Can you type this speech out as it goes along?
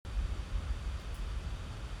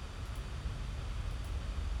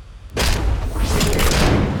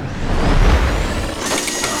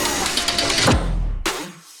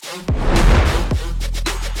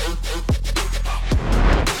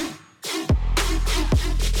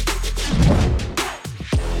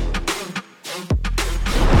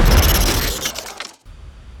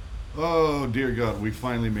dear God, we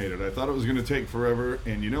finally made it. I thought it was going to take forever,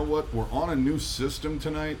 and you know what? We're on a new system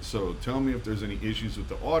tonight, so tell me if there's any issues with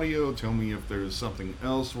the audio. Tell me if there's something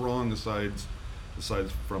else wrong aside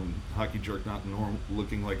from Hockey Jerk not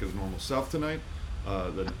looking like his normal self tonight.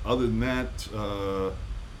 Then other than that,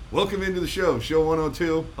 welcome into the show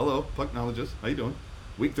 102. Hello, Pucknologist. How you doing?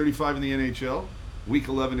 Week 35 in the NHL, week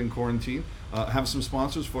 11 in quarantine. Have some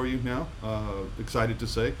sponsors for you now. Excited to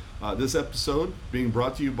say. This episode being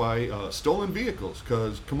brought to you by Stolen Vehicles,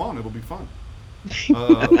 because, come on, it'll be fun.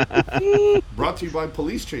 Brought to you by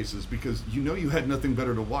Police Chases, because you know you had nothing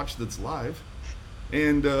better to watch that's live.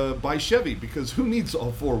 And by Chevy, because who needs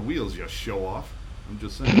all four wheels, you show off? I'm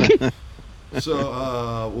just saying.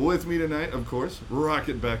 So, with me tonight, of course,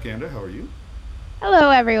 Rocket Backhander. How are you? Hello,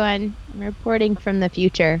 everyone. I'm reporting from the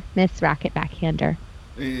future, Miss Rocket Backhander.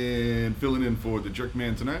 And filling in for the Jerk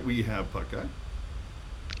Man tonight, we have Puck Guy.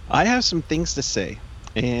 I have some things to say,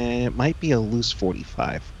 and it might be a loose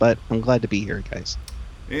 45, but I'm glad to be here, guys.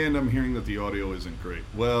 And I'm hearing that the audio isn't great.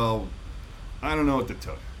 Well, I don't know what to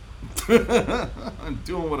tell you. I'm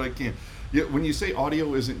doing what I can. Yeah, when you say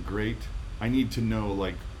audio isn't great, I need to know,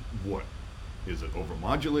 like, what? Is it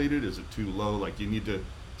overmodulated? Is it too low? Like, you need to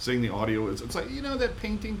sing the audio. It's like, you know that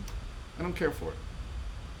painting? I don't care for it.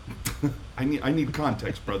 I need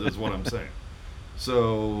context, brother, is what I'm saying.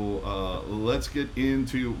 So let's get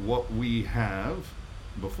into what we have.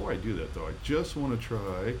 Before I do that, though, I just want to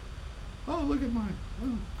try. Oh, look at mine.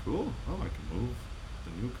 Oh, cool. Oh, I can move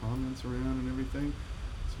the new comments around and everything.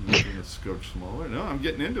 It's making the scope smaller. No, I'm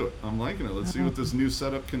getting into it. I'm liking it. Let's see what this new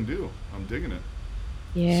setup can do. I'm digging it.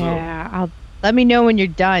 Yeah, let me know when you're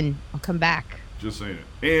done. I'll come back. Just saying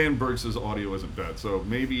it. And Berg says audio isn't bad, so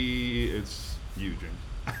maybe it's you, James.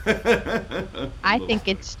 I think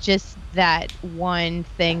it's just that one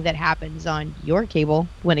thing that happens on your cable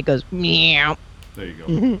when it goes meow. There you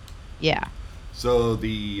go. Yeah. So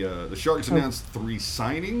the Sharks announced 3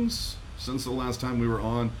 signings since the last time we were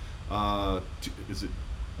on. Is it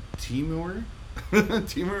Timur?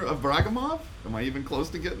 Timur Abragamov? Am I even close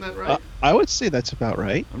to getting that right? I would say that's about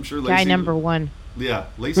right. I'm sure Lacey, Guy number 1. Yeah,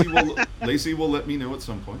 Lacey will let me know at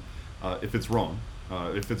some point if it's wrong.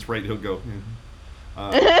 If it's right, he'll go.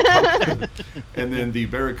 And then the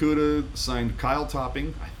Barracuda signed Kyle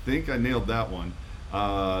Topping. I think I nailed that one.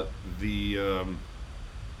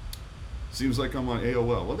 Seems like I'm on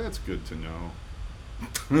AOL. Well, that's good to know.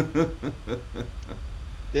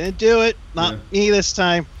 Didn't do it. Not me this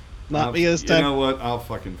time. Not me this time. You know what? I'll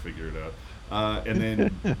fucking figure it out. And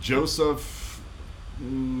then Joseph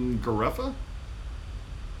Garefa?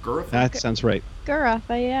 That sounds right.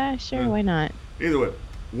 Garafa, yeah, sure, why not? Either way,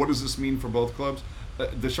 what does this mean for both clubs?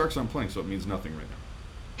 The Sharks aren't playing, so it means nothing right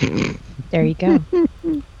now. There you go.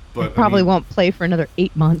 But Probably won't play for another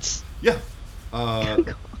 8 months. Yeah.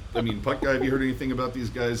 I mean, Puck Guy, have you heard anything about these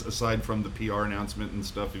guys aside from the PR announcement and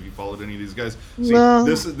stuff? Have you followed any of these guys? See, no.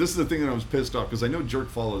 This is the thing that I was pissed off, because I know Jerk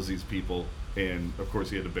follows these people, and of course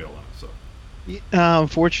he had to bail on it. So,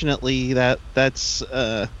 unfortunately, that's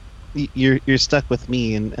you're stuck with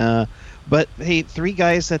me. And but hey, 3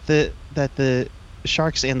 guys that the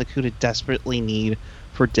Sharks and the Cuda desperately need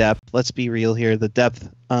for depth. Let's be real here. The depth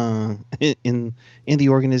in the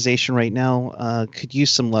organization right now could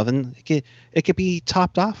use some loving. It could be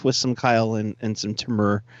topped off with some Kyle and some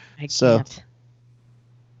Timur.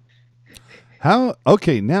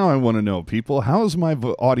 Okay, now I want to know, people, how is my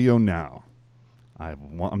audio now?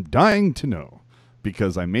 I'm dying to know,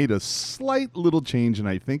 because I made a slight little change, and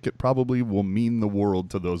I think it probably will mean the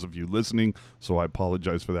world to those of you listening, so I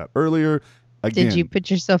apologize for that earlier. Again, Did you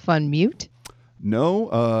put yourself on mute? No,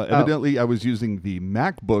 evidently I was using the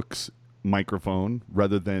MacBook's microphone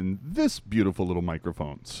rather than this beautiful little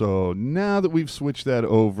microphone. So now that we've switched that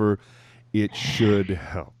over, it should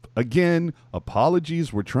help. Again,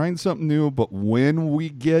 apologies. We're trying something new, but when we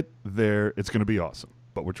get there, it's going to be awesome.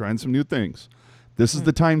 But we're trying some new things. This is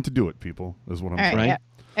the time to do it, people, is what I'm saying. Right. Yeah.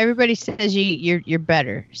 Everybody says you're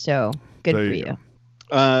better, so good There for you you.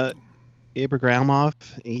 Abragramov,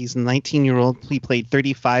 he's a 19-year-old. He played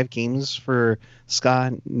 35 games for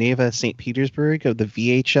SKA Neva St. Petersburg of the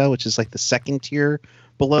VHL, which is like the second tier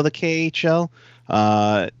below the KHL.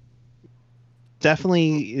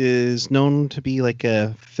 Definitely is known to be like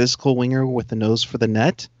a physical winger with a nose for the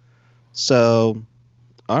net. So,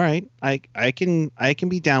 all right, I can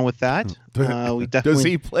be down with that. We definitely. Does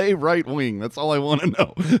he play right wing? That's all I want to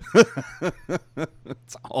know.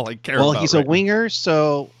 That's all I care about. Well, he's a winger,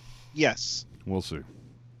 so yes. We'll see.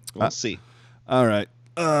 We'll see. All right.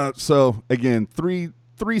 So again, three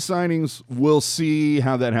signings. We'll see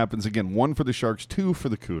how that happens. Again, 1 for the Sharks, 2 for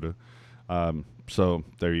the Cuda. So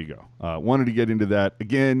there you go. Wanted to get into that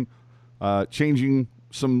again. changing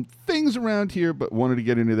some things around here, but wanted to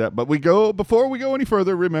get into that. But before we go any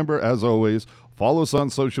further, remember, as always, follow us on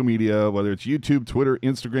social media, whether it's YouTube, Twitter,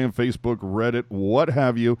 Instagram, Facebook, Reddit, what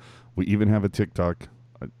have you. We even have a TikTok.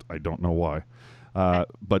 I don't know why.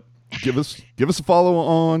 But give us a follow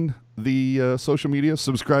on the social media.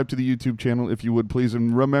 Subscribe to the YouTube channel if you would, please.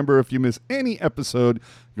 And remember, if you miss any episode,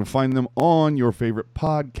 you can find them on your favorite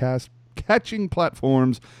podcast catching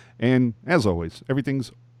platforms. And as always,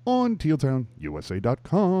 everything's on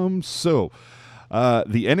tealtownusa.com. So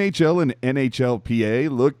the NHL and NHLPA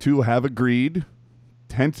look to have agreed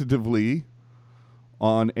tentatively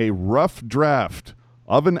on a rough draft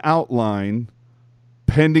of an outline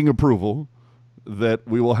pending approval that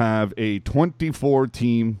we will have a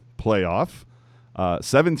 24-team playoff.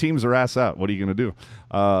 7 teams are ass out. What are you going to do?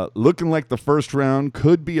 Looking like the first round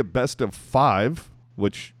could be a best of 5,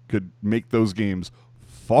 which could make those games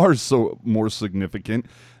far more significant.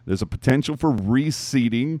 There's a potential for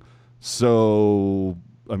reseeding. So,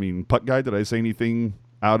 I mean, Puck Guy, did I say anything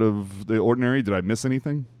out of the ordinary? Did I miss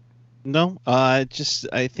anything? No, I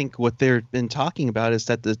think what they've been talking about is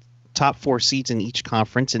that the top 4 seeds in each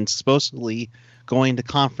conference and supposedly going to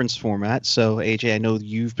conference format. So, AJ, I know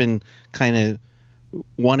you've been kind of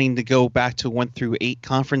wanting to go back to 1 through 8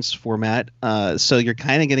 conference format. So you're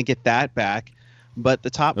kind of going to get that back. But the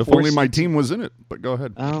top if 4 only seeds, my team was in it, but go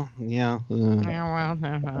ahead. Oh, yeah.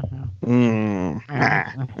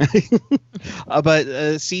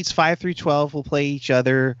 But seeds 5 through 12 will play each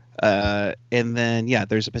other. And then,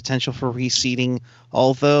 there's a potential for reseeding.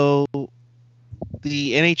 Although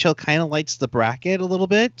the NHL kind of lights the bracket a little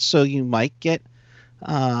bit. So you might get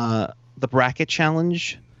the bracket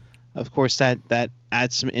challenge. Of course, that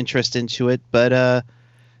adds some interest into it. But,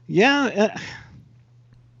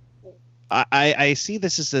 I see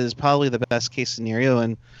this as probably the best case scenario,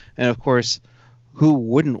 and of course, who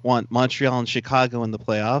wouldn't want Montreal and Chicago in the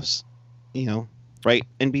playoffs? Right?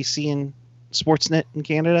 NBC and Sportsnet in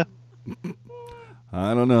Canada.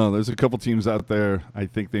 I don't know. There's a couple teams out there. I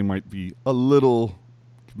think they might be a little,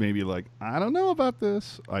 maybe like, I don't know about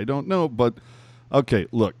this. I don't know, but okay.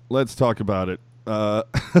 Look, let's talk about it.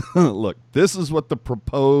 Look, this is what the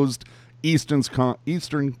proposed Eastern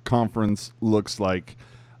Conference looks like.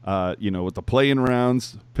 With the play-in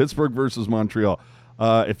rounds, Pittsburgh versus Montreal.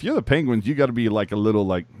 If you're the Penguins, you got to be like a little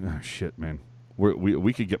like, oh, shit, man.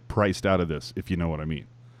 We could get priced out of this, if you know what I mean.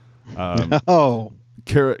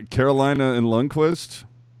 Carolina and Lundqvist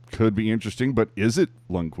could be interesting, but is it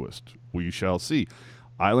Lundqvist? We shall see.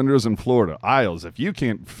 Islanders and Florida. Isles, if you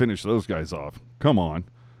can't finish those guys off, come on.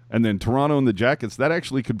 And then Toronto and the Jackets, that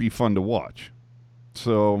actually could be fun to watch.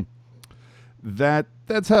 So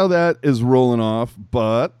that's how that is rolling off,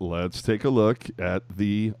 but let's take a look at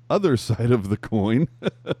the other side of the coin.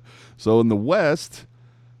 So in the West,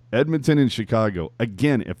 Edmonton and Chicago.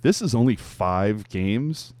 Again, if this is only 5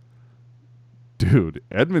 games, dude,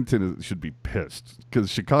 Edmonton should be pissed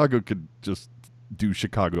because Chicago could just do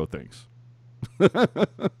Chicago things.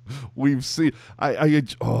 We've seen.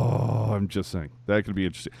 I'm just saying that could be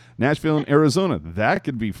interesting. Nashville and Arizona, that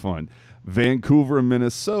could be fun. Vancouver and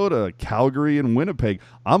Minnesota, Calgary and Winnipeg.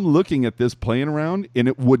 I'm looking at this playing around, and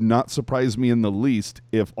it would not surprise me in the least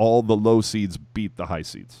if all the low seeds beat the high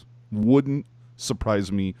seeds. Wouldn't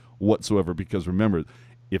surprise me whatsoever, because remember,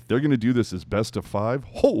 if they're going to do this as best of 5,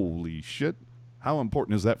 holy shit, how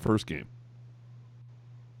important is that first game?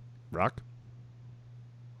 Rock?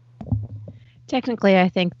 Technically, I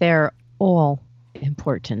think they're all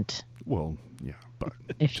important. Well, yeah, but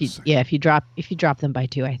if you drop them by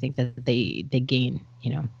 2, I think that they gain,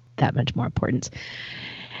 that much more importance.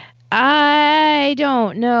 I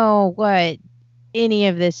don't know what any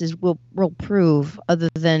of this will prove, other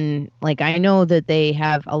than, like, I know that they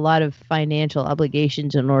have a lot of financial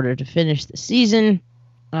obligations in order to finish the season.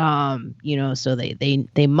 So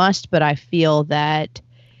they must, but I feel that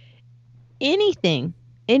anything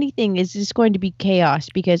is just going to be chaos,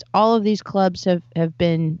 because all of these clubs have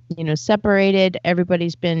been, separated.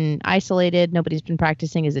 Everybody's been isolated. Nobody's been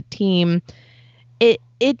practicing as a team.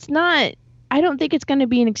 It's not, I don't think it's going to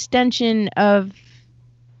be an extension of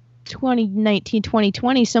 2019,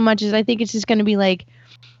 2020 so much as I think it's just going to be like,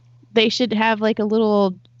 they should have like a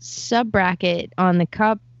little sub bracket on the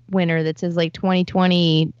cup winner that says like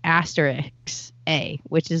 2020 asterisk A,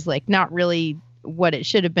 which is like not really what it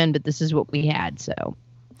should have been, but this is what we had. So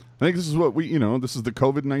I think this is what this is the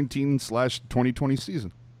COVID-19/2020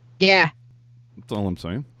 season. Yeah. That's all I'm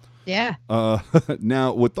saying. Yeah.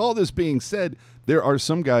 Now, with all this being said, there are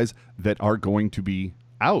some guys that are going to be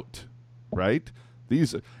out, right?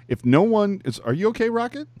 If no one is, are you okay,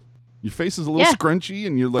 Rocket? Your face is a little Yeah. scrunchy,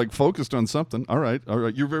 and you're like focused on something. All right.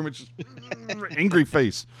 You're very much angry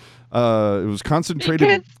face. It was concentrating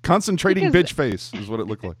because- bitch face is what it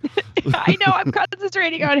looked like. I know. I'm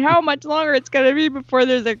concentrating on how much longer it's going to be before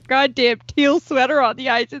there's a goddamn teal sweater on the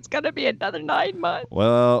ice. It's going to be another 9 months.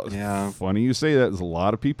 Well, Yeah. funny you say that. There's a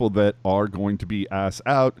lot of people that are going to be asked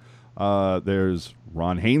out. There's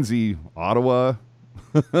Ron Hainsey, Ottawa,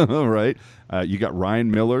 right? You got Ryan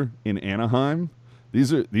Miller in Anaheim.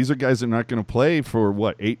 These are guys that are not going to play for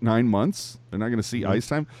 8-9 months. They're not going to see ice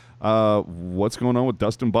time. What's going on with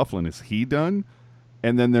Dustin Byfuglien? Is he done?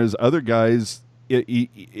 And then there's other guys.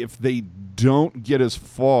 If they don't get as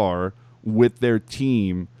far with their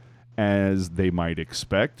team as they might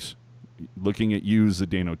expect, looking at you,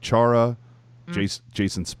 Zdeno Chara,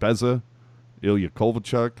 Jason Spezza, Ilya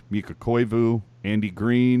Kovalchuk, Mika Koivu, Andy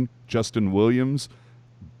Green, Justin Williams,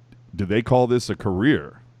 do they call this a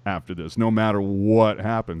career after this, no matter what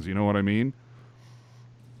happens? You know what I mean?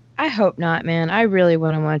 I hope not, man. I really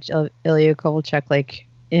want to watch Ilya Kovalchuk like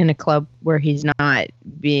in a club where he's not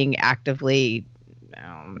being actively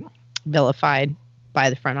vilified by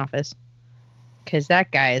the front office, because that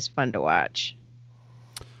guy is fun to watch.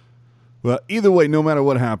 Well, either way, no matter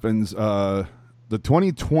what happens, the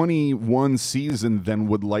 2021 season then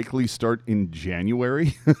would likely start in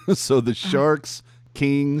January. So the Sharks,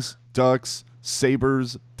 Kings, Ducks,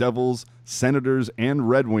 Sabres, Devils, Senators, and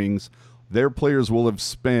Red Wings, their players will have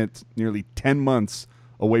spent nearly 10 months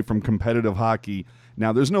away from competitive hockey.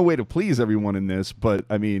 Now, there's no way to please everyone in this, but,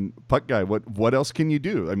 I mean, Puck Guy, what else can you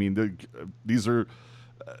do? I mean, these are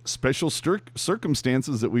special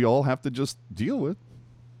circumstances that we all have to just deal with.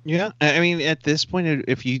 Yeah, I mean, at this point,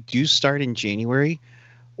 if you do start in January,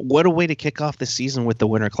 what a way to kick off the season with the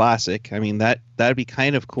Winter Classic. I mean, that'd be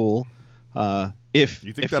kind of cool. If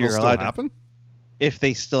You think if that'll you're still allowed happen? if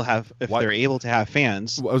they still have, if Why- they're able to have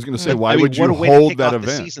fans. Well, I was going to say, I why mean, would you what a way to hold kick that off the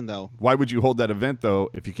event? season, though. Why would you hold that event, though,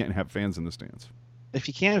 if you can't have fans in the stands? If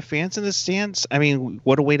you can't have fans in the stands, I mean,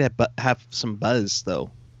 what a way to have some buzz,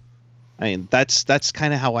 though. I mean, that's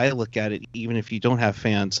kind of how I look at it, even if you don't have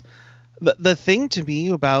fans. The thing to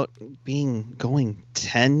me about going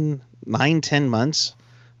 10 months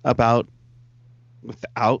without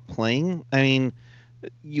playing, I mean,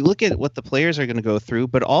 you look at what the players are going to go through,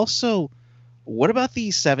 but also, what about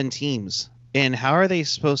these 7 teams, and how are they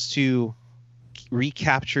supposed to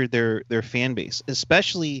recapture their fan base,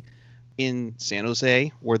 especially in San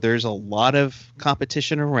Jose, where there's a lot of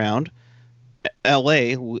competition around.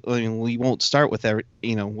 LA, I mean, we won't start with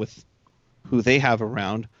with who they have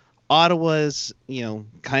around. Ottawa's,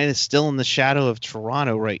 kind of still in the shadow of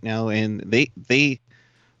Toronto right now, and they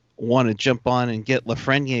want to jump on and get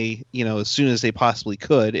Lafreniere, as soon as they possibly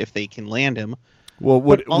could, if they can land him. Well,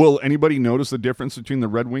 But will anybody notice the difference between the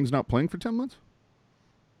Red Wings not playing for 10 months?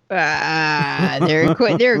 Their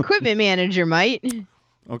equipment manager might.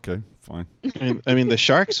 Okay, fine. I mean, the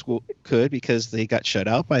Sharks could, because they got shut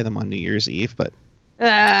out by them on New Year's Eve, but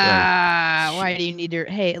Why do you need to?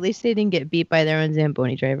 Hey, at least they didn't get beat by their own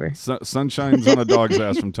Zamboni driver. Sun shines on a dog's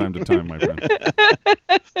ass from time to time, my friend.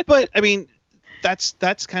 but I mean,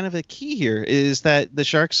 that's kind of a key here, is that the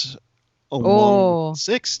Sharks among Oh.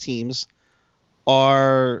 6 teams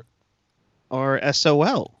are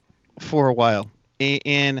SOL for a while,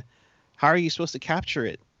 and how are you supposed to capture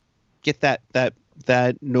it? Get that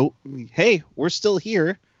note, hey, we're still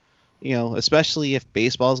here, especially if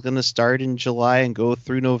baseball is going to start in July and go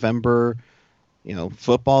through November.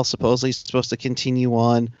 Football supposedly supposed to continue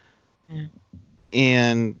on. Yeah.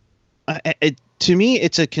 And to me,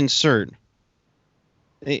 it's a concern.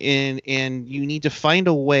 And you need to find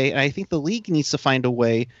a way. I think the league needs to find a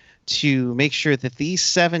way to make sure that these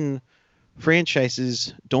 7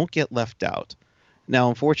 franchises don't get left out. Now,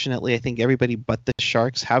 unfortunately, I think everybody but the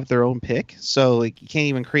Sharks have their own pick, so you can't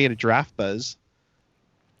even create a draft buzz.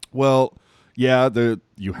 Well, yeah,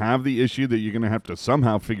 you have the issue that you're going to have to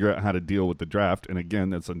somehow figure out how to deal with the draft. And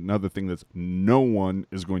again, that's another thing that no one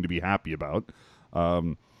is going to be happy about.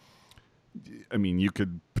 I mean, you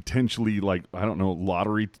could potentially,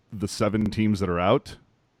 lottery the 7 teams that are out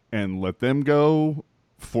and let them go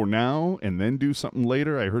for now and then do something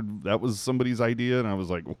later. I heard that was somebody's idea, and I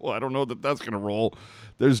was like, well, I don't know that that's going to roll.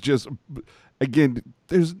 There's just, again,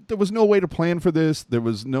 there was no way to plan for this. There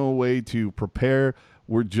was no way to prepare.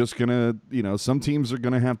 We're just going to, some teams are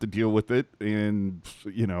going to have to deal with it. And,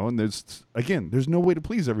 and there's no way to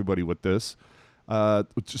please everybody with this.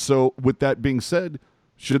 So with that being said,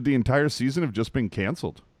 should the entire season have just been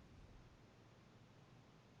canceled?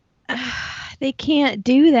 They can't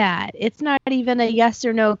do that. It's not even a yes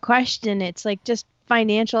or no question. It's like just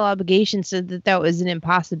financial obligations said that was an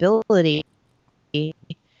impossibility.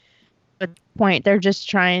 point, they're just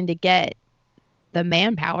trying to get the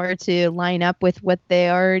manpower to line up with what they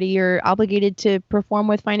already are obligated to perform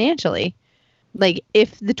with financially. Like,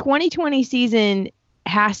 if the 2020 season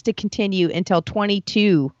has to continue until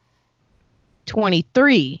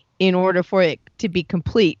 22-23 in order for it to be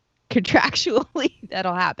complete contractually,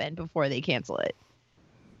 that'll happen before they cancel it.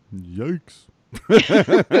 Yikes.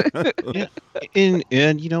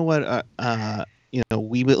 And you know what?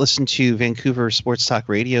 We would listen to Vancouver Sports Talk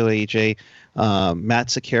Radio, AJ. Matt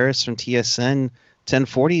Sakaris from TSN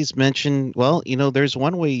 1040s mentioned, well, there's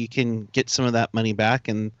one way you can get some of that money back,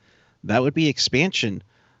 and that would be expansion.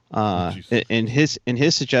 And his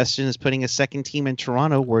suggestion is putting a second team in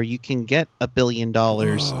Toronto where you can get $1 billion.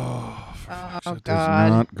 There's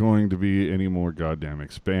not going to be any more goddamn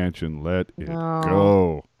expansion. Let it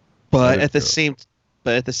go. But at the same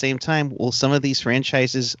time, will some of these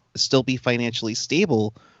franchises still be financially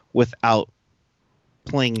stable without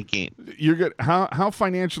playing a game? You're good. How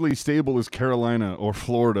financially stable is Carolina or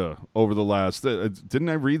Florida over the last? Didn't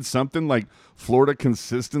I read something like Florida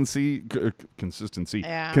consistently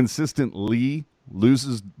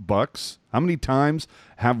loses Bucks? How many times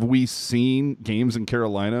have we seen games in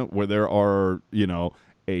Carolina where there are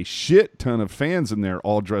a shit ton of fans in there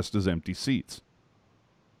all dressed as empty seats?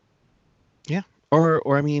 Yeah.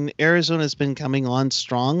 Or I mean, Arizona's been coming on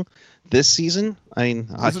strong this season. I mean,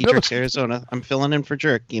 Hockey Jerks Arizona. I'm filling in for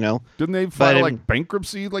Jerk, Didn't they file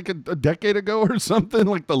bankruptcy like a decade ago or something?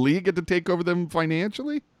 Like the league had to take over them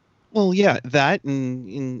financially? Well, yeah, that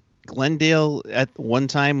and Glendale at one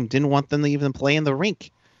time didn't want them to even play in the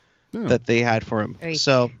rink that they had for them. Right.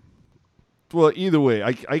 So, well, either way,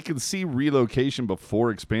 I can see relocation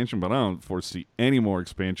before expansion, but I don't foresee any more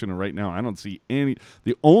expansion. And right now, I don't see any.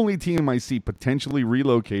 The only team I see potentially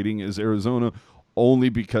relocating is Arizona, only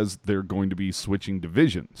because they're going to be switching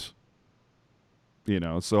divisions.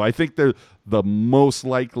 So I think they're the most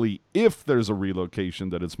likely, if there's a relocation,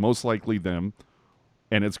 that it's most likely them,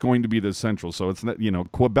 and it's going to be the Central. So it's not,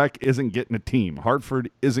 Quebec isn't getting a team.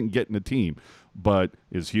 Hartford isn't getting a team. But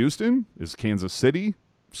is Houston? Is Kansas City?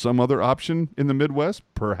 Some other option in the Midwest?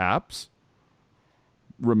 Perhaps.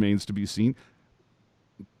 Remains to be seen.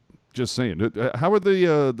 Just saying. How are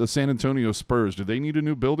the San Antonio Spurs? Do they need a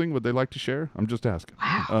new building? Would they like to share? I'm just asking.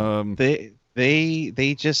 Wow.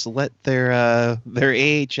 They just let their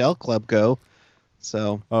AHL club go.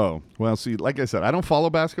 So. Oh, well, see, like I said, I don't follow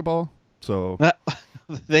basketball, so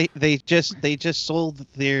they just sold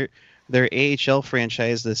their AHL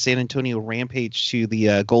franchise, the San Antonio Rampage, to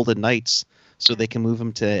the Golden Knights, so they can move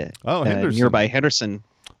them to nearby Henderson.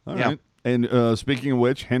 All right. And speaking of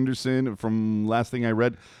which, Henderson, from last thing I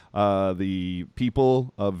read, the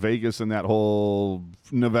people of Vegas and that whole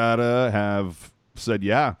Nevada have said,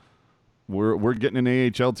 yeah, we're getting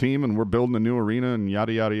an AHL team and we're building a new arena and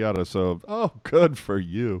yada, yada, yada. So, good for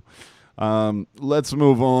you. Let's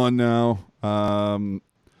move on now.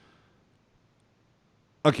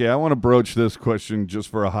 Okay, I want to broach this question just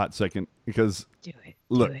for a hot second because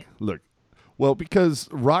look. Well, because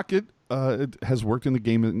Rocket has worked in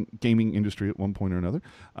the gaming industry at one point or another.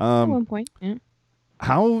 At one point, yeah.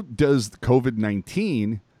 How does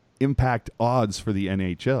COVID-19 impact odds for the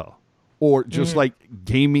NHL? Or just like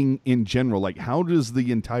gaming in general? Like, how does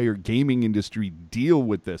the entire gaming industry deal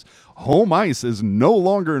with this? Home ice is no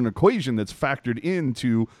longer an equation that's factored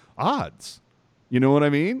into odds. You know what I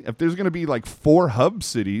mean? If there's going to be like 4 hub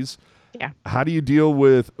cities, how do you deal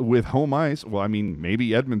with home ice? Well, I mean,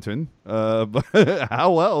 maybe Edmonton, but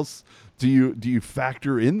how else do you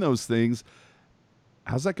factor in those things?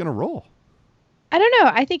 How's that going to roll? I don't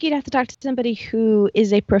know. I think you'd have to talk to somebody who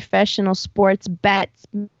is a professional sports bets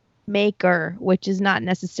maker, which is not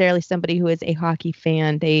necessarily somebody who is a hockey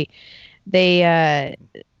fan. They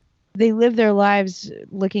live their lives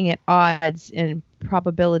looking at odds and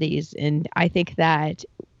probabilities, and I think that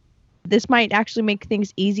this might actually make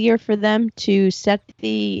things easier for them to set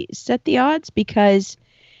the odds, because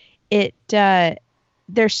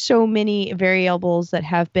there's so many variables that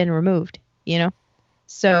have been removed,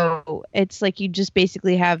 so it's like you just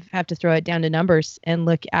basically have to throw it down to numbers and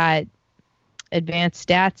look at advanced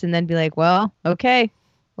stats and then be like, well, okay,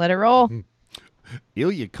 let it roll.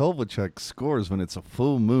 Ilya Kovalchuk scores when it's a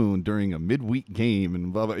full moon during a midweek game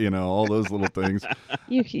and blah, blah, all those little things.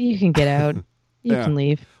 You can get out. You can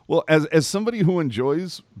leave. Well, as somebody who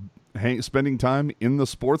enjoys spending time in the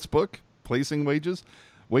sports book, placing wagers,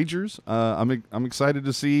 I'm excited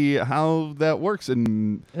to see how that works.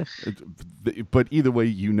 But either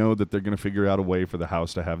way, that they're going to figure out a way for the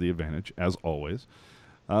house to have the advantage, as always.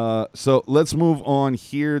 So let's move on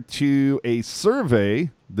here to a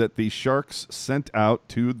survey that the Sharks sent out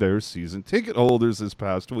to their season ticket holders this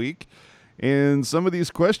past week. And some of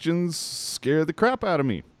these questions scare the crap out of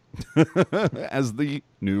me as the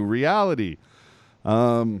new reality.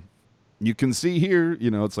 You can see here,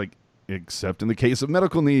 it's like, except in the case of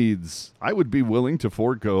medical needs, I would be willing to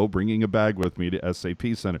forego bringing a bag with me to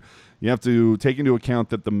SAP Center. You have to take into account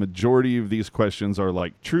that the majority of these questions are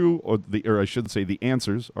like true, or I should say the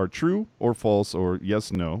answers are true or false or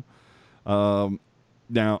yes, no.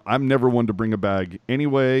 Now, I'm never one to bring a bag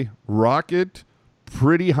anyway. Rocket,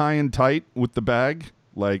 pretty high and tight with the bag.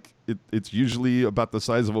 Like, it's usually about the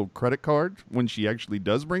size of a credit card when she actually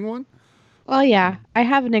does bring one. Well, yeah, I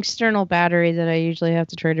have an external battery that I usually have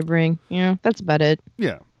to try to bring. That's about it.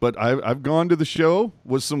 Yeah, but I've gone to the show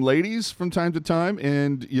with some ladies from time to time,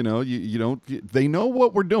 and you don't. They know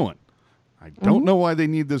what we're doing. I don't know why they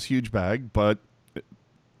need this huge bag, but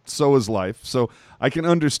so is life. So I can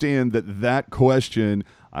understand that question.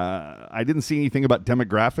 I didn't see anything about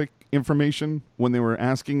demographic information when they were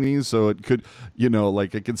asking these, so it could, I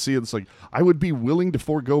could see it's like, I would be willing to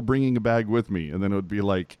forego bringing a bag with me, and then it would be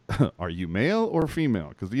like, are you male or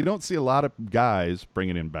female? Because you don't see a lot of guys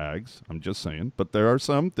bringing in bags, I'm just saying, but there are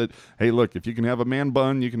some that, hey, look, if you can have a man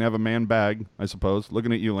bun, you can have a man bag, I suppose.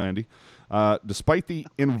 Looking at you, Landy. Despite the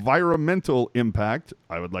environmental impact,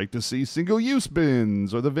 I would like to see single-use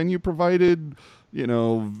bins or the venue provided,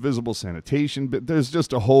 visible sanitation. But there's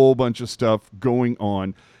just a whole bunch of stuff going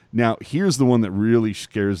on. Now, here's the one that really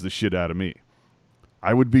scares the shit out of me.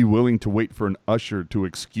 I would be willing to wait for an usher to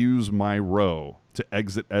excuse my row to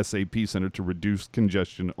exit SAP Center to reduce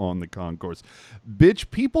congestion on the concourse.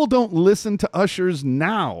 Bitch, people don't listen to ushers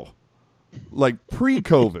now. Like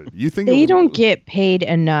pre-COVID. You think they don't get paid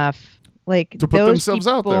enough. Like to put themselves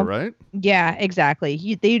out there, right? Yeah,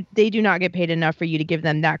 exactly. They do not get paid enough for you to give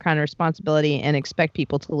them that kind of responsibility and expect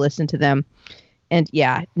people to listen to them. And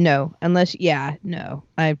I don't know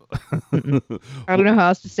how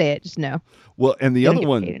else to say it. Just no. Well, and the other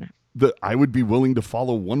one, I would be willing to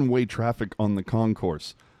follow one-way traffic on the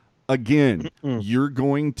concourse. Again, you're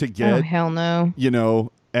going to get, oh hell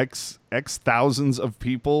no, X thousands of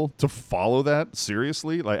people to follow that.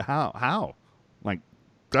 Seriously, like how? Like,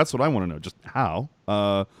 that's what I want to know. Just how?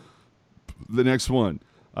 The next one.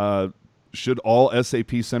 Should all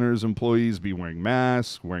SAP Centers employees be wearing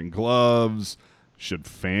masks, wearing gloves? Should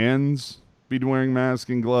fans be wearing masks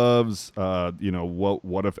and gloves?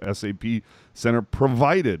 What if SAP Center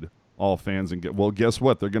provided all fans and guess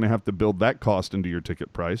what? They're going to have to build that cost into your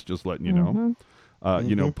ticket price, just letting you know.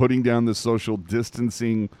 Putting down the social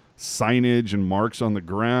distancing signage and marks on the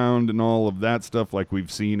ground and all of that stuff like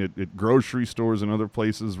we've seen at grocery stores and other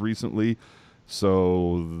places recently.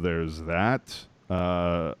 So there's that.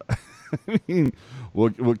 I mean,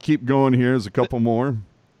 we'll keep going here. There's a couple more.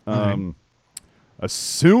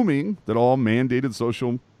 Assuming that all mandated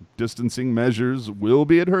social distancing measures will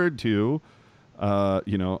be adhered to,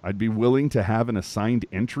 I'd be willing to have an assigned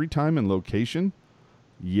entry time and location.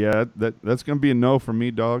 Yeah, that's going to be a no for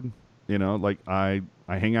me, dog. Like I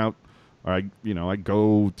hang out, or I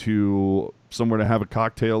go to somewhere to have a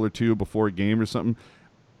cocktail or two before a game or something.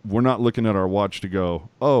 We're not looking at our watch to go,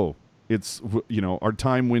 oh, it's, our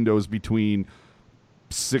time window is between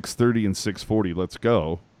 6:30 and 6:40. Let's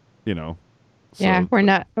go, So, yeah, we're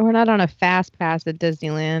not on a fast pass at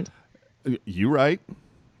Disneyland. You right.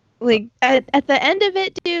 Like at the end of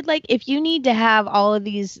it, dude, like if you need to have all of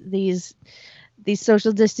these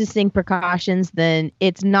social distancing precautions, then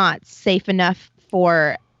it's not safe enough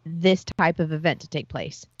for this type of event to take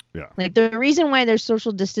place. Yeah. Like the reason why there's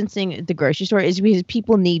social distancing at the grocery store is because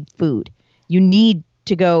people need food. You need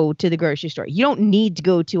to go to the grocery store. You don't need to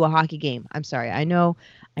go to a hockey game. I'm sorry. I know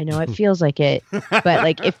it feels like it, but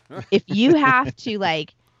like if you have to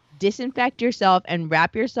like disinfect yourself and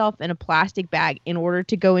wrap yourself in a plastic bag in order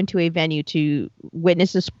to go into a venue to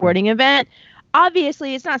witness a sporting event,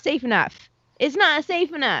 obviously it's not safe enough. It's not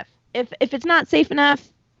safe enough. If it's not safe enough,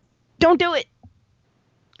 don't do it.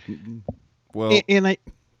 Well, and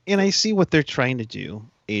I see what they're trying to do,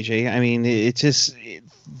 AJ. I mean,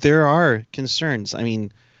 there are concerns. I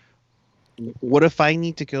mean, what if I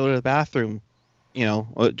need to go to the bathroom?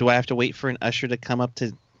 Do I have to wait for an usher to come up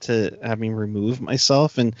to have me remove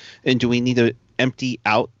myself? And do we need to empty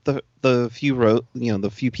out the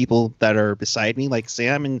few people that are beside me? Like, say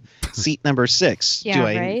I'm in seat number 6. Yeah,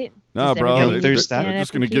 right. No, bro. They're just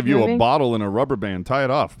going to give you a bottle and a rubber band. Tie it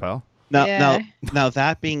off, pal. Now,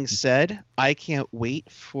 that being said, I can't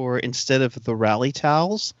wait for, instead of the rally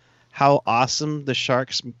towels, how awesome the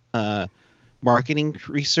Sharks marketing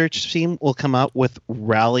research team will come out with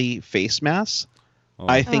rally face masks. Oh.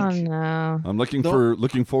 I think. Oh, no. I'm looking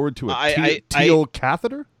forward to a teal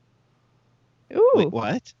catheter. Ooh. Wait,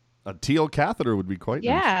 what? A teal catheter would be quite nice.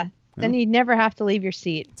 Yeah, Then you'd never have to leave your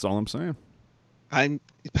seat. That's all I'm saying. I'm.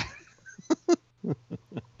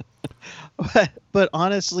 but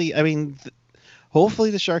honestly, I mean,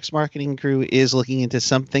 hopefully the Sharks marketing crew is looking into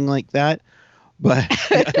something like that. But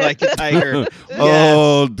like a tiger.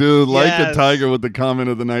 Oh, dude, like a Yes. tiger with the comment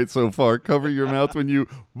of the night so far. Cover your mouth when you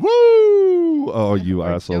woo. Oh, you Or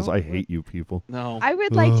assholes! don't. I hate you people. No. I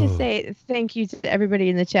would like to say thank you to everybody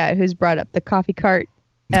in the chat who's brought up the coffee cart.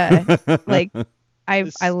 Like,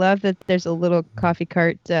 I love that there's a little coffee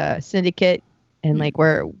cart syndicate, and like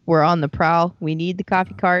we're on the prowl. We need the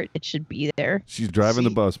coffee cart. It should be there. She's driving the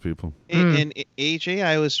See- bus, people. And AJ,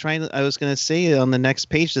 I was going to say on the next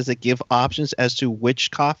page, does it give options as to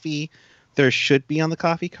which coffee there should be on the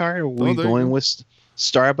coffee cart? Are we there you going go. with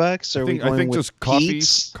Starbucks? Or I think with just coffee,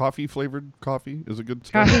 Peet's? coffee flavored coffee is a good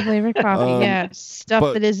start. Coffee flavored coffee. Yeah, stuff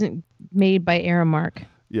but- that isn't made by Aramark.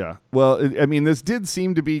 Yeah. Well, I mean, this did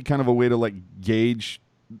seem to be kind of a way to like gauge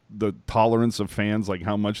the tolerance of fans, like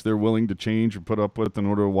how much they're willing to change or put up with in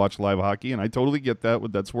order to watch live hockey. And I totally get that.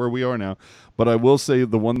 That's where we are now. But I will say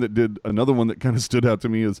another one that kind of stood out to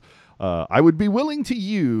me is I would be willing to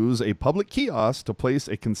use a public kiosk to place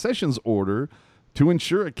a concessions order to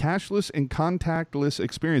ensure a cashless and contactless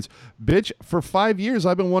experience. Bitch, for 5 years,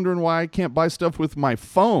 I've been wondering why I can't buy stuff with my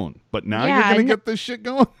phone. But now you're Yeah, going to no- get this shit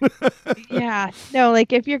going? Yeah, no,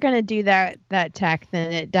 like if you're gonna do that tech,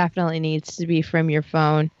 then it definitely needs to be from your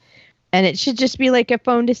phone, and it should just be like a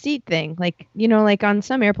phone to seat thing. Like like on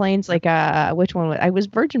some airplanes, like which one? I was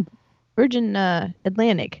Virgin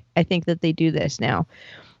Atlantic. I think that they do this now,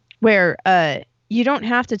 where you don't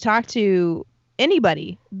have to talk to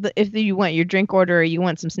anybody if you want your drink order or you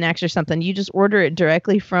want some snacks or something. You just order it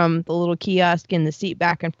directly from the little kiosk in the seat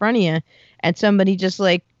back in front of you, and somebody just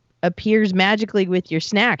like appears magically with your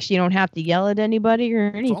snacks. You don't have to yell at anybody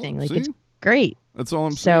or anything. Like, it's See? great. That's all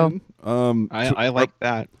I'm So- saying. I like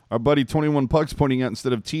that. Our buddy 21 Pucks pointing out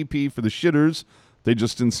instead of TP for the shitters, they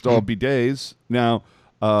just install bidets. Now,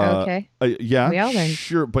 Okay. yeah, We all learned.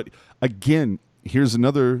 sure. But again, here's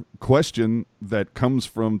another question that comes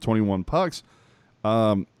from 21 Pucks.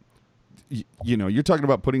 You're talking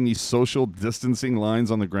about putting these social distancing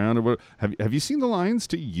lines on the ground. Or what, have you seen the lines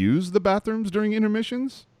to use the bathrooms during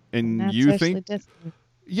intermissions? And Not you socially think, distant.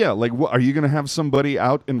 yeah, like what are you going to have somebody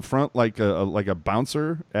out in front like a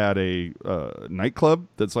bouncer at a nightclub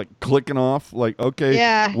that's like clicking off like, okay,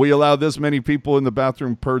 Yeah. we allow this many people in the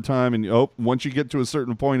bathroom per time, and once you get to a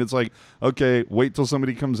certain point, it's like, okay, wait till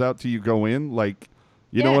somebody comes out till you go in, like,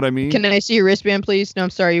 you know Yeah. what I mean? Can I see your wristband, please? No, I'm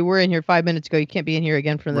sorry. You were in here 5 minutes ago. You can't be in here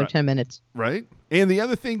again for another Right. 10 minutes. Right. And the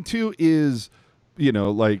other thing too is,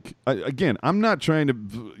 like again, I'm not trying to,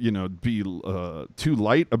 be too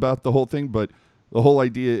light about the whole thing, but the whole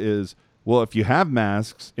idea is, well, if you have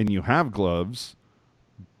masks and you have gloves,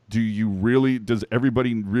 does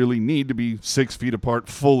everybody really need to be 6 feet apart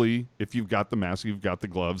fully? If you've got the mask, you've got the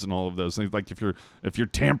gloves and all of those things. Like if you're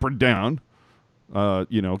tampered down,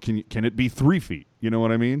 can it be 3 feet? You know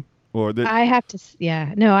what I mean? Or that, I have to,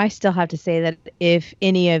 yeah. No, I still have to say that if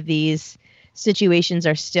any of these situations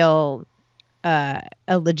are still a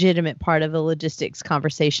legitimate part of the logistics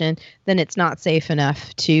conversation, then it's not safe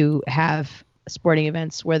enough to have sporting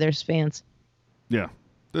events where there's fans. yeah,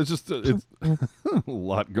 there's just it's a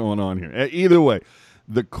lot going on here. Either way,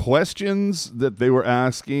 the questions that they were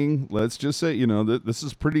asking, let's just say, this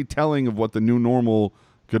is pretty telling of what the new normal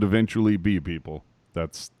could eventually be, people.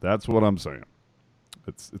 That's what I'm saying.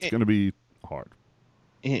 It's going to be hard.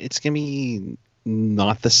 It's going to be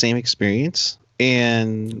not the same experience.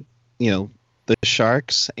 And, the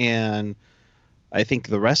Sharks and I think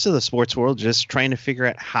the rest of the sports world just trying to figure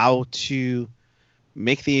out how to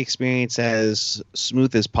make the experience as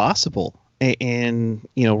smooth as possible. And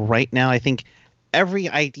right now, I think every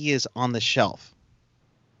idea is on the shelf.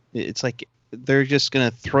 It's like they're just going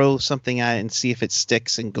to throw something at it and see if it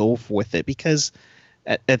sticks and go with it. Because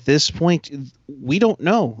at this point, we don't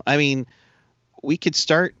know. I mean, we could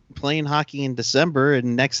start playing hockey in December,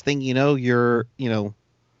 and next thing you know,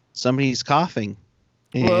 somebody's coughing.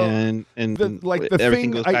 Well, And the everything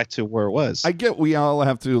thing goes back to where it was. I get we all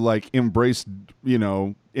have to like embrace,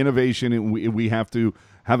 innovation, and we have to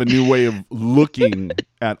have a new way of looking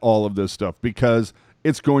at all of this stuff because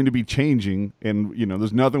it's going to be changing, and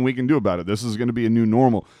there's nothing we can do about it. This is going to be a new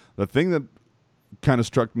normal. The thing that kind of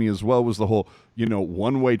struck me as well was the whole,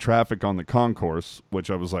 one-way traffic on the concourse,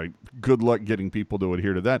 which I was like, good luck getting people to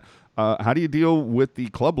adhere to that. How do you deal with the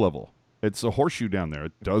club level? It's a horseshoe down there.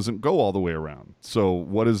 It doesn't go all the way around. So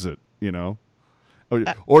what is it,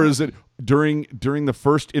 Or is it during the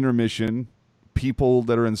first intermission, people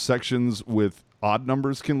that are in sections with odd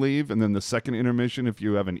numbers can leave, and then the second intermission, if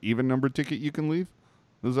you have an even number ticket, you can leave?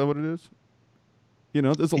 Is that what it is? You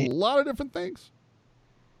know, there's a lot of different things.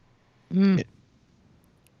 Mm.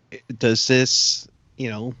 Does this,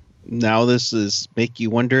 now this is make you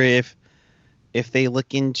wonder if they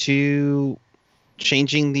look into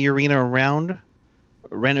changing the arena around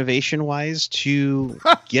renovation wise to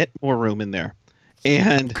get more room in there?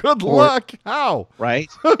 And Good luck. How? right?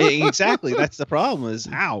 Exactly. That's the problem is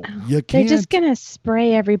how. You They're can't. just gonna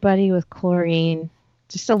spray everybody with chlorine,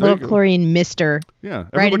 just a There you little go. chlorine mister Yeah.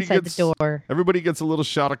 right Everybody inside gets, the door. Everybody gets a little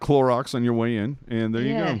shot of Clorox on your way in, and there you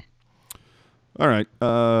Yeah. go. All right.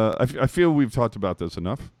 I feel we've talked about this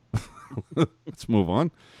enough. Let's move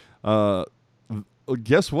on.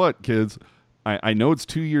 Guess what, kids? I know it's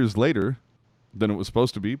 2 years later than it was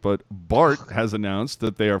supposed to be, but BART has announced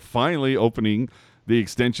that they are finally opening the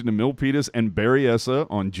extension to Milpitas and Berryessa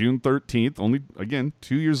on June 13th. Only, again,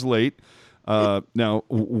 2 years late. Now,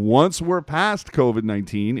 once we're past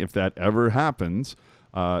COVID-19, if that ever happens,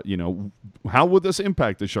 how would this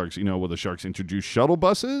impact the Sharks? Will the Sharks introduce shuttle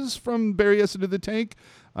buses from Berryessa to the tank?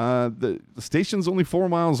 The station's only 4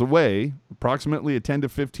 miles away, approximately a 10 to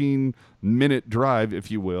 15 minute drive,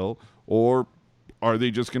 if you will. Or are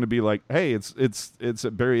they just going to be like, hey, it's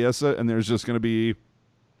at Berryessa, and there's just going to be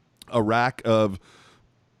a rack of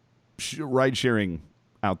ride sharing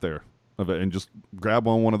out there of it, and just grab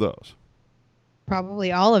on one of those?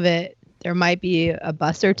 Probably all of it. There might be a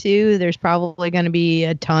bus or two. There's probably going to be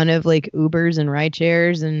a ton of like Ubers and ride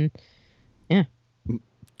shares, and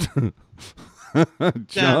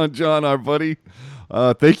John, our buddy,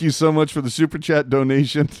 thank you so much for the super chat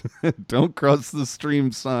donation. Don't cross the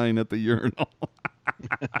stream sign at the urinal.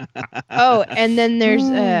 oh, and then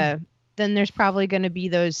there's probably going to be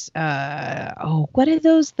those what are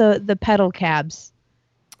those, the pedal cabs?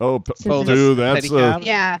 Oh, Since dude, that's pedicab?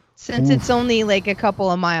 Yeah, since it's only like a couple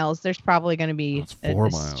of miles, there's probably going to be That's a 4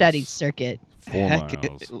 miles. study circuit. 4 Heck,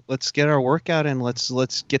 miles. let's get our workout and let's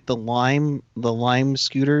get the lime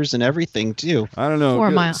scooters and everything too. I don't know. 4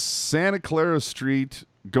 miles. Santa Clara Street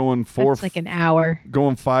going That's like an hour.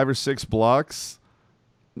 going 5 or 6 blocks.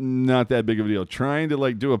 Not that big of a deal. Trying to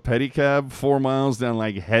like do a pedicab 4 miles down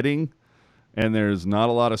like Heading, and there's not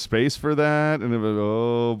a lot of space for that. And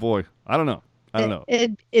oh boy, I don't know.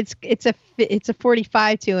 It's a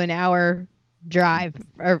 45 to an hour drive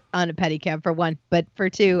or on a pedicab for one, but for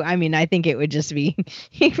two, I mean, I think it would just be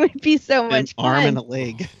it would be so An much arm fun. and a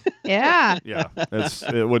leg. Yeah. Yeah,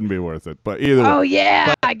 it wouldn't be worth it. But either way. Oh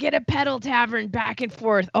yeah, I get a pedal tavern back and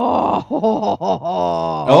forth. Oh,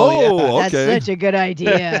 that's okay. such a good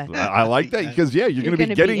idea. I like that because you're going to be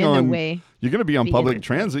gonna getting in the on. way. You're going to be on Be in public the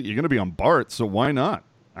transit. You're going to be on BART. So why not?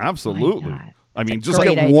 Absolutely. not? I mean, It's a just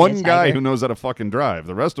great get idea, one guy Tiger. who knows how to fucking drive.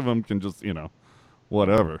 The rest of them can just,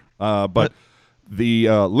 whatever. But the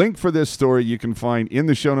link for this story you can find in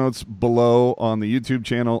the show notes below on the YouTube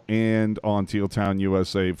channel and on Teal Town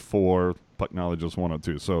USA for Pucknologist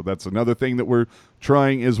 102. So that's another thing that we're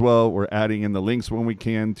trying as well. We're adding in the links when we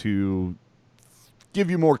can to give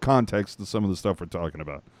you more context to some of the stuff we're talking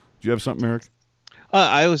about. Do you have something, Eric?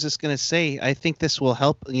 I was just gonna say, I think this will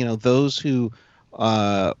help. Those who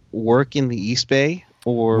work in the East Bay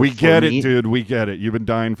or We for get me- it, dude. We get it. You've been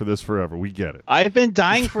dying for this forever. We get it. I've been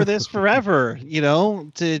dying for this forever.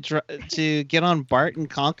 To get on BART and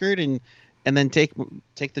Concord and then take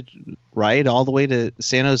the ride all the way to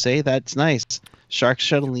San Jose. That's nice. Shark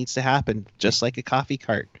Shuttle needs to happen, just like a coffee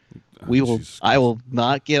cart. Jesus I will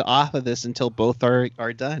not get off of this until both are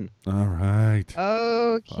done. All right.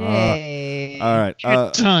 Okay. All right.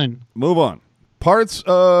 Done. Move on. Parts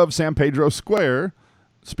of San Pedro Square,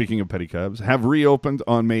 speaking of pedicabs, have reopened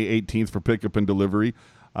on May 18th for pickup and delivery.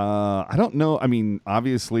 I don't know. I mean,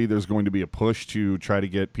 obviously, there's going to be a push to try to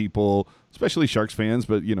get people, especially Sharks fans,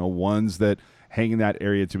 but, ones that hang in that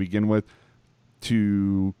area to begin with,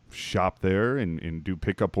 to shop there and do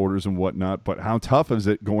pickup orders and whatnot. But how tough is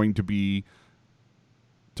it going to be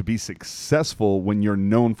successful when you're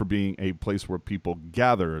known for being a place where people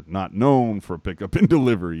gather, not known for pickup and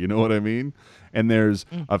delivery? You know what I mean? And there's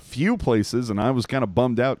a few places, and I was kind of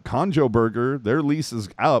bummed out. Conjo Burger, their lease is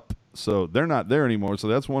up, so they're not there anymore. So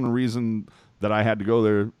that's one reason that I had to go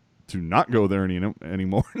there to not go there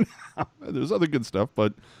anymore. There's other good stuff,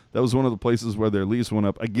 but that was one of the places where their lease went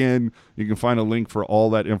up. Again, you can find a link for all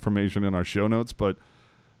that information in our show notes. But,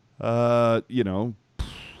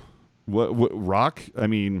 what Rock? I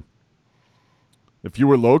mean, if you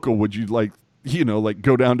were local, would you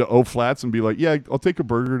go down to O Flats and be like, yeah, I'll take a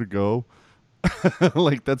burger to go?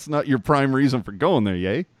 Like, that's not your prime reason for going there,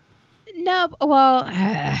 yay? No, well,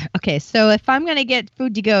 okay. So if I'm gonna get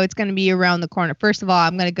food to go, it's gonna be around the corner. First of all,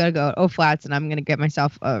 I'm gonna go to Flats, and I'm gonna get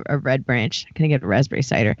myself a Red Branch. I'm gonna get a raspberry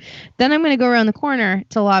cider. Then I'm gonna go around the corner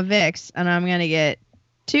to La Vix, and I'm gonna get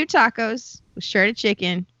 2 tacos with shredded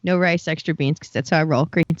chicken, no rice, extra beans, because that's how I roll,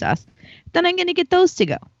 green sauce. Then I'm gonna get those to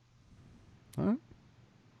go. All right.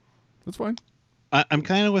 That's fine. I'm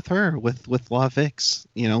kind of with her with La Vix.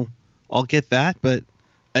 You know, I'll get that, but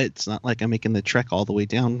it's not like I'm making the trek all the way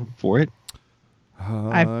down for it.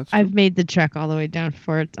 I've made the trek all the way down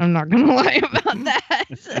for it. I'm not gonna lie about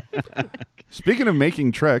that. Speaking of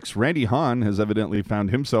making treks, Randy Hahn has evidently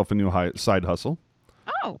found himself a new side hustle.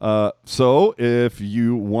 Oh. So if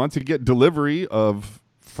you want to get delivery of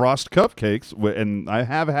Frost cupcakes, and I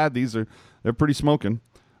have had these, they're pretty smoking.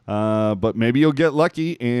 But maybe you'll get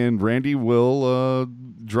lucky, and Randy will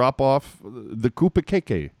drop off the Koopa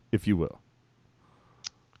Keke, if you will.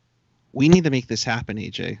 We need to make this happen,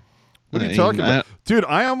 AJ. What are you talking about? Dude,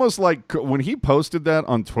 I almost when he posted that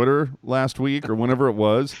on Twitter last week or whenever it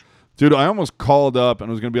was, dude, I almost called up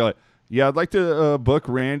and was going to be like, yeah, I'd like to book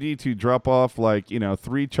Randy to drop off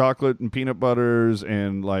 3 chocolate and peanut butters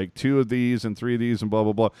and 2 of these and 3 of these and blah,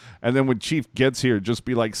 blah, blah. And then when Chief gets here, just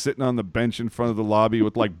be sitting on the bench in front of the lobby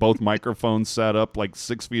with both microphones set up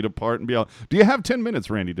 6 feet apart and be like, do you have 10 minutes,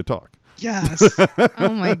 Randy, to talk? Yes. Oh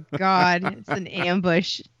my God. It's an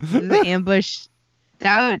ambush. It's an ambush.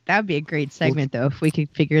 That would be a great segment though, if we could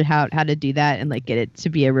figure out how to do that and get it to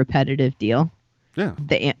be a repetitive deal. Yeah.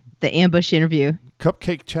 The ambush interview.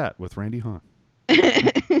 Cupcake chat with Randy Hahn.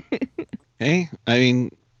 Hey, I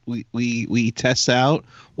mean, we test out.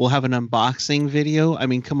 We'll have an unboxing video. I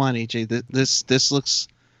mean, come on, AJ. This looks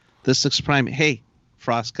prime. Hey,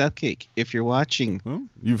 Frost Cupcake, if you're watching, well,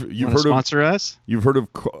 you've heard sponsor us. You've heard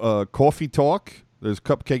of Coffee Talk. There's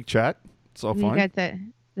Cupcake Chat. It's all We fine. got the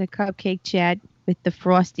cupcake chat with the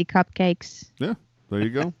frosty cupcakes. Yeah, there you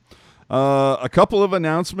go. A couple of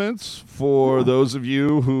announcements for those of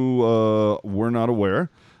you who were not aware.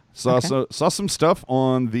 Saw some stuff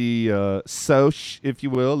on the Soch, if you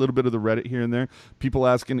will, a little bit of the Reddit here and there. People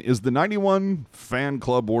asking, is the 91 fan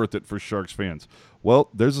club worth it for Sharks fans? Well,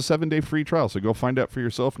 there's a 7-day free trial, so go find out for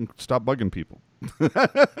yourself and stop bugging people.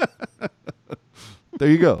 There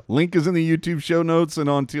you go. Link is in the YouTube show notes and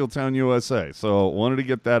on Teal Town USA. So wanted to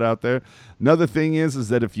get that out there. Another thing is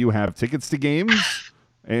that if you have tickets to games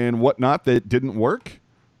and whatnot that didn't work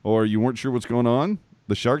or you weren't sure what's going on,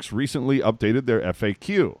 the Sharks recently updated their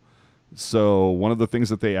FAQ. So one of the things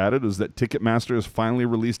that they added is that Ticketmaster has finally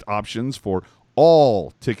released options for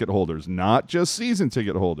all ticket holders, not just season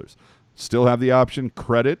ticket holders. Still have the option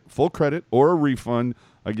credit, full credit, or a refund.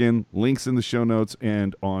 Again, links in the show notes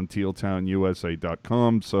and on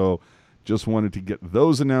tealtownusa.com. So just wanted to get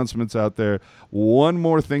those announcements out there. One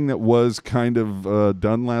more thing that was kind of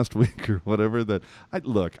done last week or whatever that I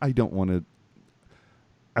don't want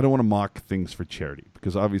to mock things for charity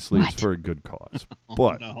because obviously it's for a good cause.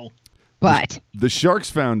 But the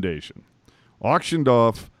Sharks Foundation auctioned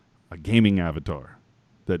off a gaming avatar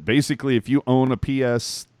that basically if you own a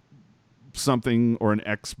PS something or an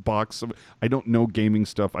Xbox, I don't know gaming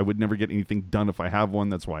stuff. I would never get anything done if I have one.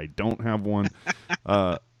 That's why I don't have one.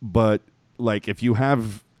 But if you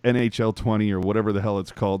have NHL 20 or whatever the hell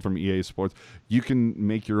it's called from EA Sports, you can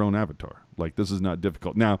make your own avatar. This is not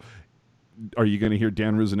difficult. Now, are you going to hear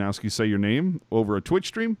Dan Ruzanowski say your name over a Twitch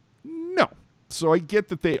stream? No. So I get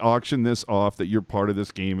that they auction this off, that you're part of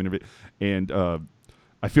this game, and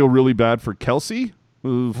I feel really bad for Kelsey,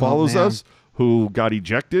 who follows us, who got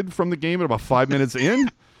ejected from the game at about 5 minutes in.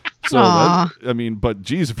 So but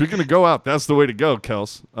geez, if you're going to go out, that's the way to go,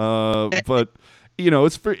 Kels. But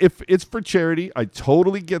it's for charity. I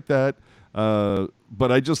totally get that.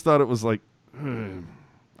 But I just thought it was I don't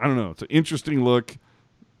know. It's an interesting look.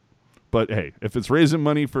 But hey, if it's raising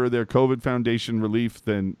money for their COVID Foundation relief,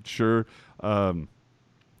 then sure. I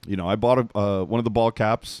bought one of the ball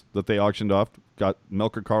caps that they auctioned off. Got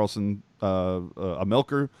Melker Carlson, a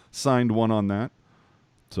Melker signed one on that.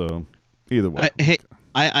 So either way.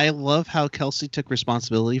 I love how Kelsey took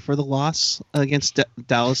responsibility for the loss against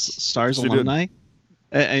Dallas Stars alumni.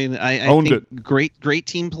 I Owned think it. Great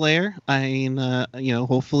team player.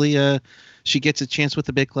 Hopefully she gets a chance with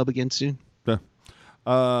the big club again soon.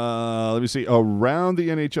 Let me see. Around the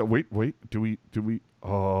NHL. Wait. Do we?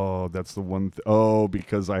 Oh, that's the one.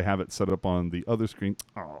 Because I have it set up on the other screen.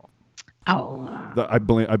 I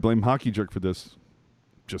blame Hockey Jerk for this.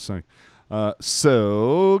 Just saying.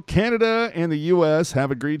 So Canada and the U.S. have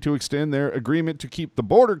agreed to extend their agreement to keep the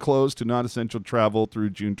border closed to non-essential travel through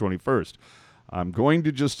June 21st. I'm going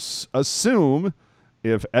to just assume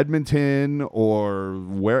if Edmonton or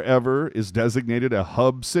wherever is designated a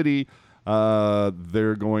hub city,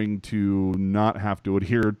 They're going to not have to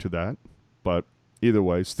adhere to that. But either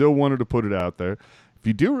way, still wanted to put it out there. If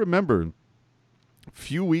you do remember, a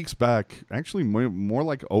few weeks back, actually more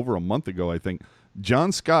like over a month ago, I think,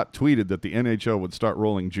 John Scott tweeted that the NHL would start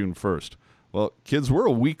rolling June 1st. Well, kids, we're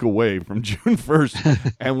a week away from June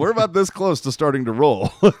 1st, and we're about this close to starting to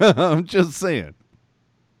roll. I'm just saying.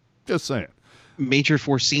 Just saying. Major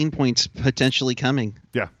foreseen points potentially coming.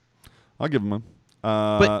 Yeah, I'll give them one.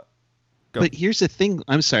 But here's the thing.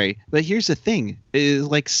 I'm sorry, but here's the thing. Is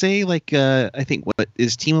I think what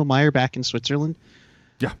is Timo Meyer back in Switzerland?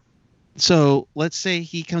 Yeah. So let's say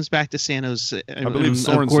he comes back to San Jose. I believe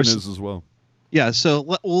Sorensen is as well. Yeah.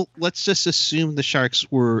 So let's just assume the Sharks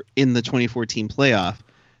were in the 2014 playoff.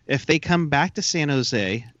 If they come back to San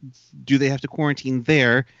Jose, do they have to quarantine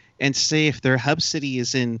there? And say if their hub city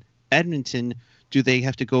is in Edmonton, do they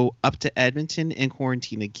have to go up to Edmonton and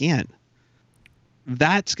quarantine again?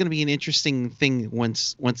 That's going to be an interesting thing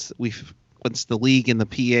once the league and the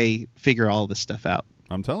PA figure all this stuff out.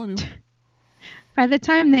 I'm telling you. By the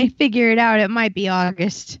time they figure it out, it might be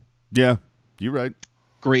August. Yeah, you're right.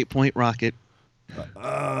 Great point, Rocket.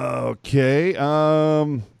 Okay.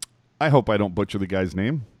 I hope I don't butcher the guy's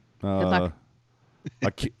name. Good luck.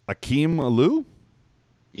 Akeem Alou?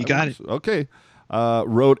 You got it. Okay.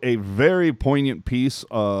 Wrote a very poignant piece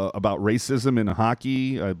about racism in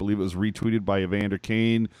hockey. I believe it was retweeted by Evander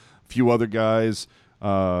Kane, a few other guys.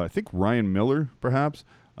 I think Ryan Miller, perhaps.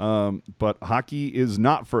 But hockey is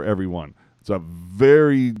not for everyone. It's a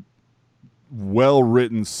very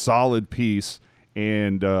well-written, solid piece.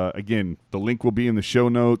 And, again, the link will be in the show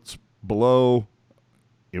notes below.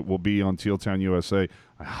 It will be on Teal Town USA.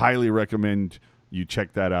 I highly recommend you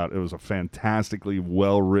check that out. It was a fantastically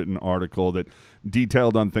well-written article that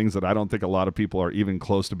detailed on things that I don't think a lot of people are even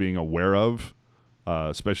close to being aware of,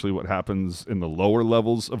 especially what happens in the lower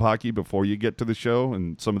levels of hockey before you get to the show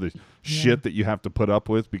and some of the shit that you have to put up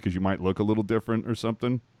with because you might look a little different or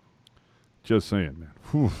something. Just saying, man.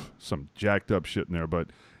 Whew, some jacked up shit in there, but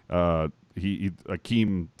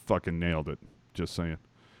Akeem fucking nailed it. Just saying.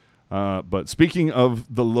 But speaking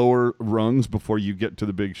of the lower rungs before you get to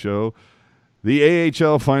the big show, the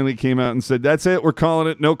AHL finally came out and said, that's it, we're calling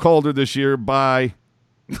it no Calder this year, bye.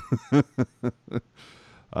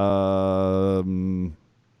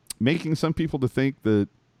 Making some people to think that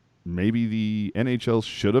maybe the NHL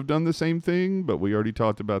should have done the same thing, but we already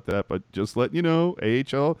talked about that. But just letting you know,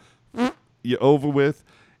 AHL, you over with.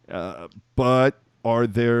 But are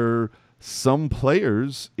there some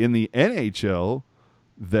players in the NHL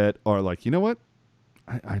that are like, you know what?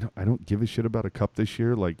 I don't give a shit about a cup this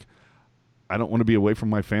year. Like, I don't want to be away from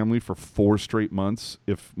my family for 4 straight months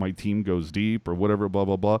if my team goes deep or whatever, blah,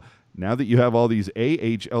 blah, blah. Now that you have all these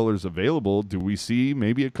AHLers available, do we see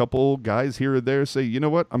maybe a couple guys here or there say, you know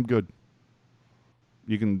what, I'm good.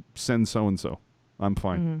 You can send so-and-so. I'm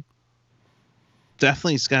fine. Mm-hmm.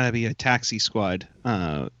 Definitely it's got to be a taxi squad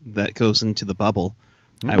that goes into the bubble.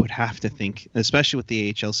 I would have to think, especially with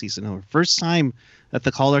the AHL season over. First time that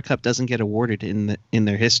the Calder Cup doesn't get awarded in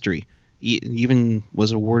their history. Even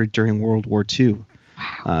was awarded during World War II.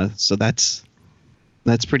 Wow. So that's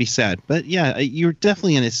pretty sad. But yeah, you're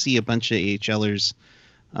definitely going to see a bunch of AHLers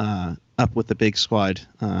up with the big squad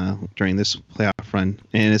during this playoff run.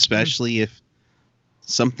 And especially if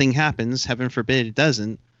something happens, heaven forbid it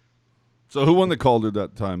doesn't. So who won the Calder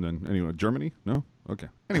that time then? Anyway, Germany? No? Okay.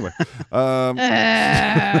 Anyway. Boo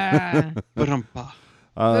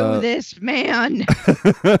this man.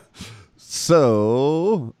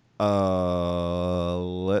 So...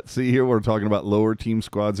 let's see here. We're talking about lower team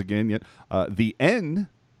squads again. Yet the NWHL's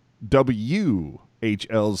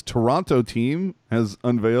Toronto team has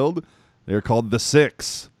unveiled. They're called the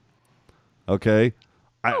Six. Okay.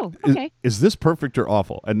 Okay. Is this perfect or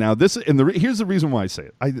awful? And now this, here's the reason why I say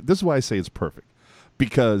it. This is why I say it's perfect,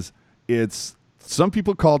 because it's some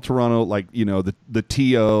people call Toronto like the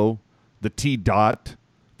TO, the T dot.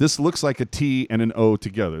 This looks like a T and an O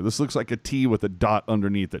together. This looks like a T with a dot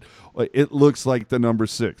underneath it. It looks like the number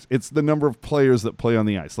 6. It's the number of players that play on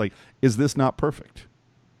the ice. Like, is this not perfect?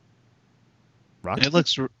 Rock?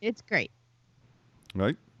 It's great.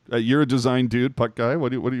 Right? You're a design dude, puck guy.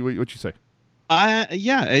 What you say?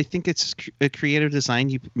 Yeah, I think it's a creative design.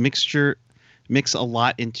 You mix a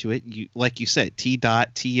lot into it. You, like you said, T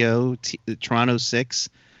dot, TO, Toronto 6.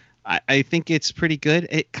 I think it's pretty good.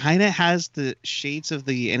 It kind of has the shades of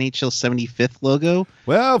the NHL 75th logo.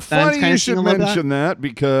 Well, funny you should mention that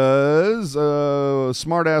because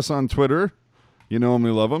Smartass on Twitter, you know him,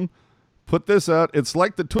 we love him, put this out. It's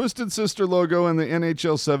like the Twisted Sister logo and the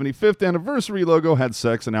NHL 75th anniversary logo had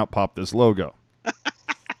sex and out popped this logo.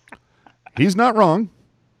 He's not wrong.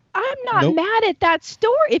 I'm not Nope. mad at that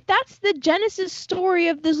story. If that's the genesis story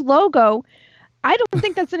of this logo, I don't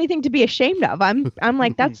think that's anything to be ashamed of. I'm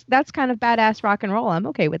like, that's kind of badass rock and roll. I'm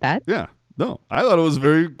okay with that. Yeah. No, I thought it was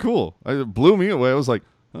very cool. It blew me away. I was like,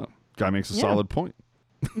 oh, guy makes a Yeah. solid point.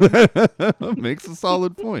 Makes a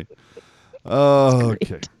solid point.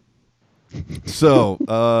 Okay. So,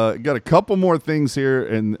 got a couple more things here,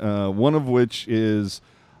 and one of which is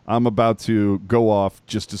I'm about to go off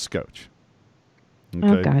just a scotch.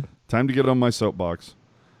 Oh God. Time to get on my soapbox.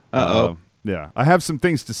 Uh-oh. Yeah, I have some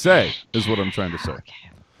things to say, is what I'm trying to say.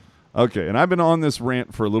 Okay, and I've been on this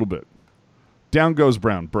rant for a little bit. Down goes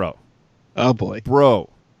Brown, bro. Oh boy. Bro.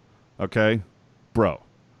 Okay? Bro.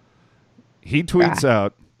 He tweets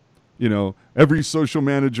out, every social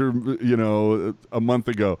manager, a month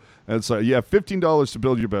ago. And it's like, yeah, $15 to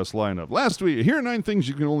build your best lineup. Last week, here are 9 things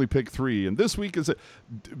you can only pick 3. And this week is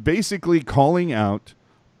basically calling out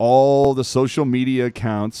all the social media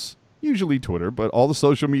accounts, usually Twitter, but all the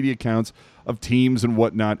social media accounts of teams and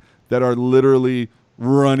whatnot that are literally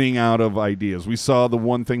running out of ideas. We saw the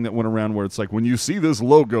one thing that went around where it's like, when you see this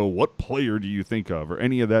logo, what player do you think of? Or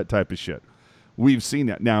any of that type of shit. We've seen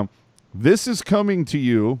that. Now, this is coming to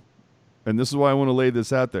you, and this is why I want to lay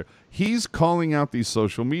this out there. He's calling out these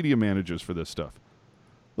social media managers for this stuff.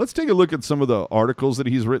 Let's take a look at some of the articles that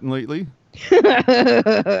he's written lately.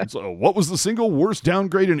 So, what was the single worst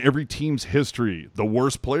downgrade in every team's history? The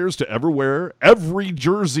worst players to ever wear every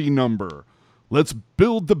jersey number. Let's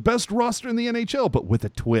build the best roster in the NHL, but with a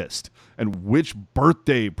twist. And which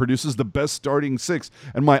birthday produces the best starting 6?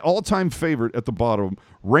 And my all-time favorite at the bottom,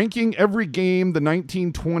 ranking every game the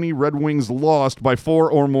 1920 Red Wings lost by 4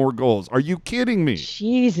 or more goals. Are you kidding me?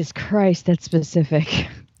 Jesus Christ, that's specific.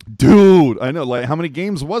 Dude, I know. Like, how many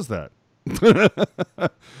games was that?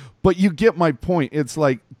 But you get my point. It's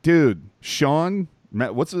like, dude, Sean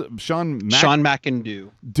McIndoe.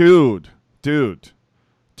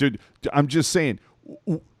 Dude, I'm just saying,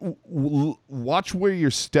 watch where you're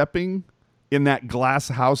stepping in that glass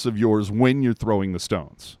house of yours when you're throwing the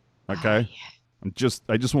stones. Okay? Oh, yeah.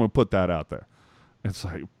 I just want to put that out there. It's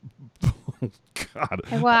like, God.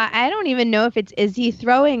 Well, I don't even know if is he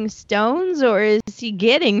throwing stones or is he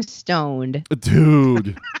getting stoned?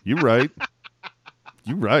 Dude, you're right.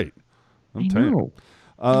 You're right. I'm telling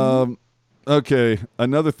you. Okay,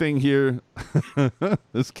 another thing here.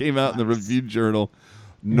 This came out in the Review Journal.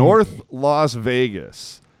 North Las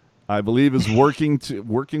Vegas, I believe, is working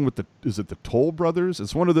with the Toll Brothers?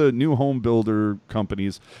 It's one of the new home builder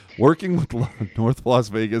companies working with North Las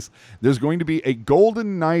Vegas. There's going to be a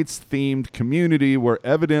Golden Knights themed community where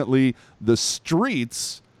evidently the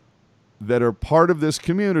streets that are part of this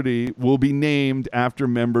community will be named after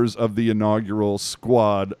members of the inaugural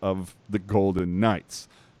squad of the Golden Knights.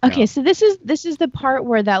 Okay, Now, so this is the part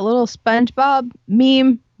where that little SpongeBob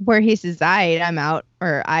meme where he says, "Aight, I'm out,"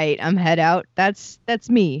 or "Aight, I'm head out." That's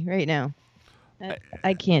me right now.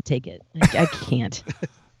 I can't take it. I can't.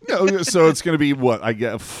 no, so it's going to be what I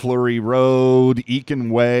get: Fleury Road, Eakin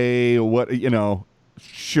Way,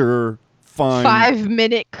 sure, fine.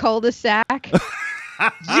 5-minute cul-de-sac.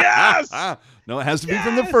 Yes! No, it has to be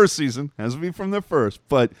from the first season. Has to be from the first.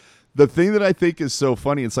 But the thing that I think is so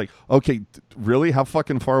funny, it's like, okay, really? How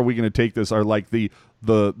fucking far are we going to take this? Are like the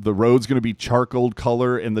road's going to be charcoal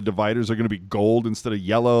color and the dividers are going to be gold instead of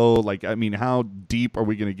yellow? Like, I mean, how deep are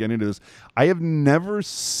we going to get into this? I have never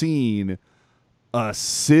seen a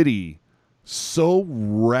city so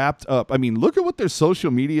wrapped up. I mean, look at what their social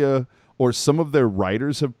media or some of their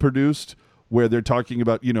writers have produced, where they're talking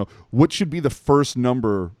about, what should be the first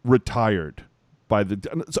number retired by the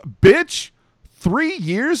bitch. 3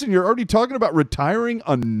 years and you're already talking about retiring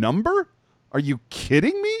a number? Are you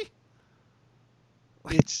kidding me?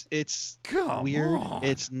 It's Come weird. on.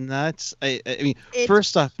 It's nuts. I mean, It's-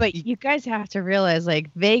 first off, But you guys have to realize, like,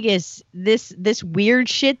 Vegas, this weird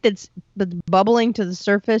shit that's bubbling to the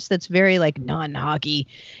surface that's very, like, non-hockey.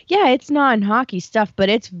 Yeah, it's non-hockey stuff, but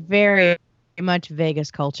it's very much Vegas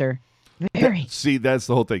culture. Very. See, that's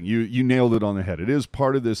the whole thing. You nailed it on the head. It is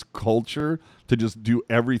part of this culture to just do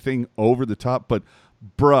everything over the top. But,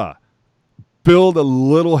 bruh, build a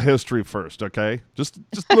little history first, okay? Just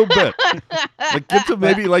a little bit. Like, get to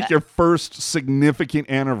maybe like your first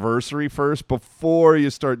significant anniversary first before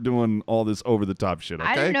you start doing all this over the top shit, okay?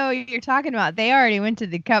 I don't know what you're talking about. They already went to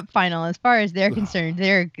the Cup final. As far as they're concerned,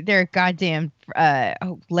 they're a goddamn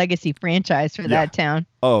legacy franchise for that town.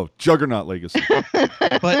 Oh, Juggernaut Legacy.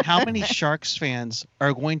 but how many Sharks fans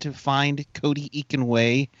are going to find Cody Eakin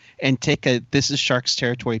Way and take a "This is Sharks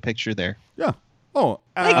territory" picture there? Yeah. Oh,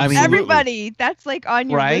 Like I mean- everybody, that's like on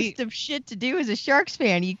your Right? list of shit to do as a Sharks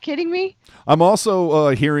fan. Are you kidding me? I'm also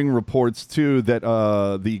hearing reports too that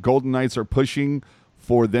the Golden Knights are pushing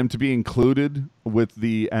for them to be included with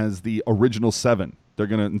as the original 7. They're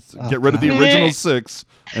gonna get rid of the God. original 6,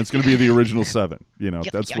 and it's gonna be the original 7. You know,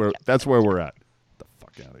 Yuck, that's yuck, where yuck. that's where we're at. Get the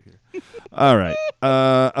fuck out of here. All right.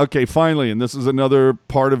 Okay. Finally, and this is another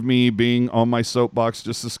part of me being on my soapbox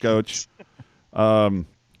just a scotch. Can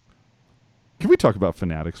we talk about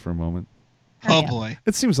Fanatics for a moment? Oh yeah. boy.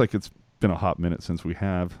 It seems like it's been a hot minute since we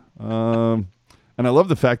have. And I love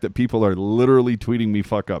the fact that people are literally tweeting me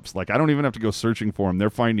fuck ups. Like, I don't even have to go searching for them.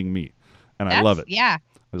 They're finding me. And I love it. Yeah.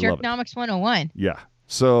 I love it. Jerknomics 101. Yeah.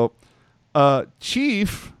 So,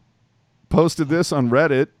 Chief posted this on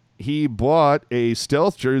Reddit. He bought a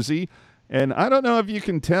Stealth jersey. And I don't know if you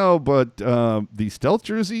can tell, but the Stealth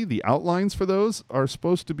jersey, the outlines for those are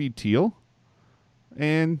supposed to be teal.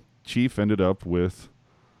 And Chief ended up with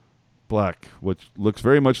black, which looks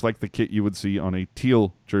very much like the kit you would see on a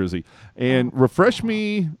teal jersey. And refresh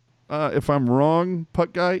me if I'm wrong,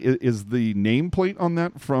 Puck Guy, is the nameplate on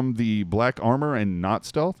that from the black armor and not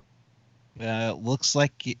Stealth? Looks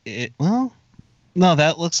like it. Well, no,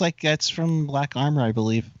 that looks like that's from Black Armor, I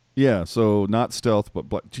believe. Yeah, so not Stealth, but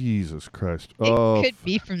black. Jesus Christ. It could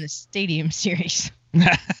be from the Stadium series.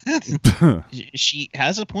 She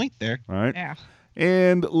has a point there. All right. Yeah.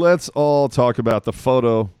 And let's all talk about the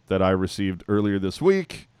photo that I received earlier this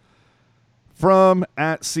week from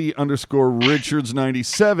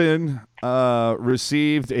 @C_Richards97.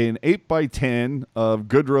 Received an 8x10 of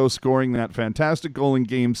Goodrow scoring that fantastic goal in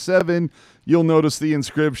Game 7. You'll notice the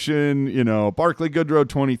inscription, Barclay Goodrow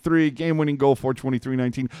 23, game-winning goal for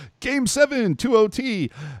 23-19. Game 7, 2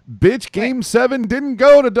 OT. Bitch, Game 7 didn't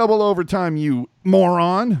go to double overtime, you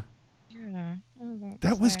moron. Yeah.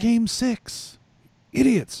 That was Game 6.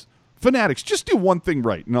 Idiots. Fanatics, just do one thing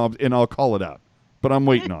right, and I'll call it out. But I'm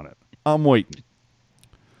waiting on it. I'm waiting.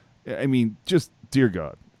 I mean, just, dear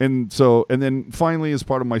God. And then finally, as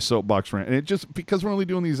part of my soapbox rant, and it just, because we're only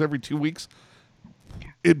doing these every 2 weeks,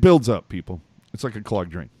 it builds up, people. It's like a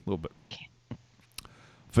clogged drain, a little bit.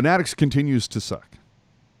 Fanatics continues to suck.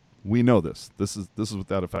 We know this. This is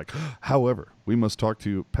without a fact. However, we must talk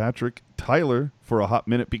to Patrick Tyler for a hot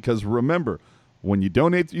minute because remember, when you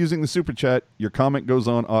donate using the Super Chat, your comment goes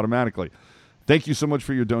on automatically. Thank you so much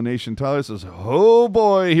for your donation. Tyler says, oh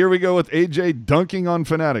boy, here we go with AJ dunking on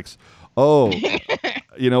Fanatics. Oh,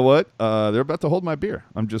 you know what? They're about to hold my beer.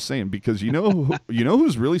 I'm just saying, because you know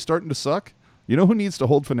who's really starting to suck? You know who needs to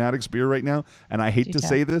hold Fanatics beer right now? And I hate to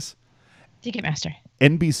say this. Ticketmaster.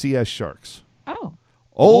 NBCS Sharks.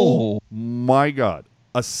 Oh. My God.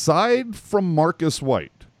 Aside from Marcus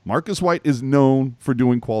White is known for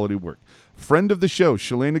doing quality work. Friend of the show,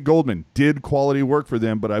 Shalana Goldman, did quality work for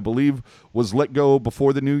them, but I believe was let go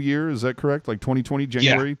before the new year. Is that correct? Like 2020,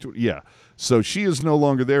 January? Yeah. So she is no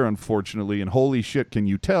longer there, unfortunately, and holy shit, can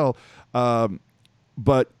you tell?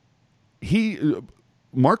 But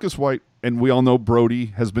Marcus White, and we all know Brody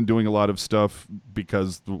has been doing a lot of stuff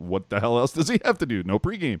because what the hell else does he have to do? No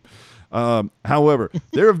pregame. However,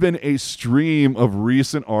 there have been a stream of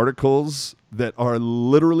recent articles that are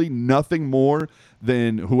literally nothing more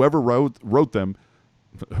than whoever wrote them,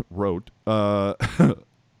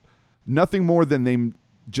 nothing more than them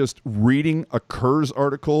just reading a Kurz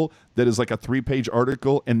article that is like a 3-page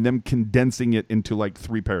article and them condensing it into like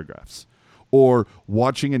 3 paragraphs. Or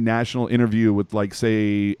watching a national interview with, like,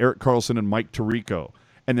 say, Erik Karlsson and Mike Tirico,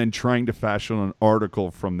 and then trying to fashion an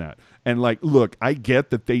article from that. And, like, look, I get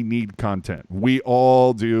that they need content. We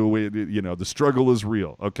all do. The struggle is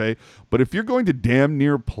real, okay? But if you're going to damn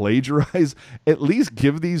near plagiarize, at least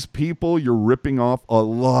give these people you're ripping off a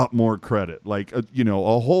lot more credit. Like, a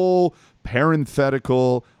whole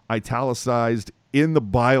parenthetical, italicized, in the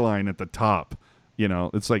byline at the top.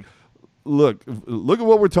 It's like, Look at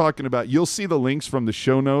what we're talking about. You'll see the links from the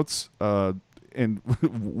show notes and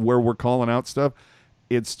where we're calling out stuff.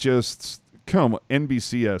 It's just, come on,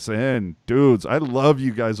 NBCSN. Dudes, I love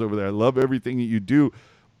you guys over there. I love everything that you do.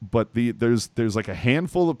 But there's like a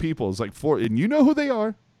handful of people. It's like 4, and you know who they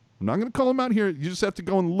are. I'm not going to call them out here. You just have to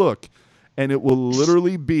go and look. And it will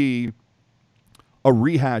literally be a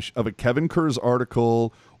rehash of a Kevin Kurz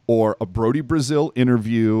article or a Brody Brazil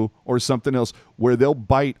interview or something else where they'll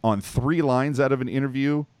bite on 3 lines out of an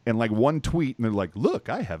interview and like 1 tweet, and they're like, look,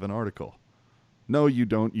 I have an article. No, you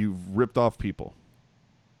don't. You've ripped off people.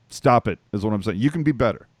 Stop it, is what I'm saying. You can be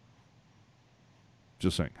better.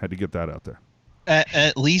 Just saying. Had to get that out there.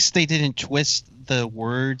 At least they didn't twist the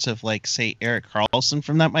words of, like, say, Erik Karlsson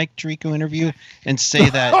from that Mike Tirico interview and say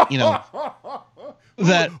that,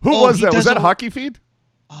 that... Who was that? Was that Hockey Feed?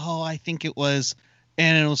 I think it was,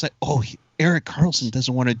 and it was like, Eric Carlson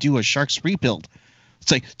doesn't want to do a Sharks rebuild.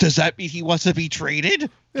 It's like, does that mean he wants to be traded?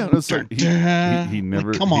 Yeah, that's like, he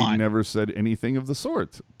never, come on. he never said anything of the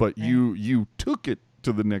sort. But you took it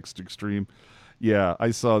to the next extreme. Yeah, I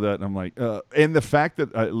saw that, and I'm like, and the fact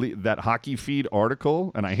that that Hockey Feed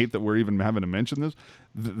article, and I hate that we're even having to mention this,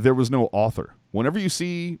 there was no author. Whenever you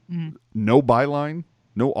see no byline,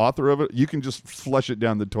 no author of it, you can just flush it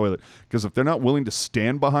down the toilet. Because if they're not willing to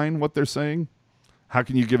stand behind what they're saying, how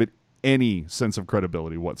can you give it any sense of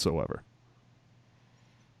credibility whatsoever?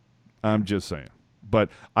 I'm just saying. But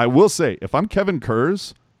I will say, if I'm Kevin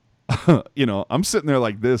Kurz, I'm sitting there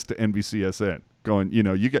like this to NBCSN going,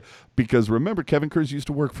 you get, because remember, Kevin Kurz used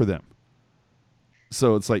to work for them.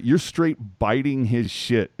 So it's like you're straight biting his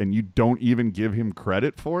shit and you don't even give him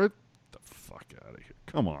credit for it. Get the fuck out of here.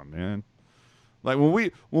 Come on, man. Like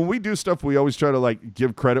when we do stuff, we always try to like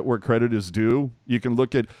give credit where credit is due. You can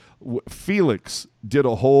look at Felix did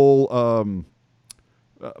a whole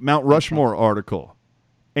Mount Rushmore article.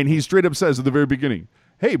 And he straight up says at the very beginning,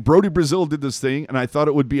 hey, Brody Brazil did this thing, and I thought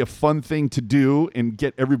it would be a fun thing to do and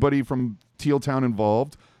get everybody from Teal Town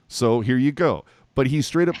involved. So here you go. But he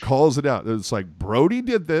straight up calls it out. It's like, Brody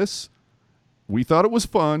did this. We thought it was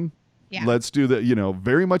fun. Yeah. Let's do that,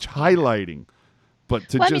 very much highlighting. But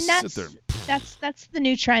to sit there. That's the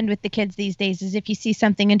new trend with the kids these days, is if you see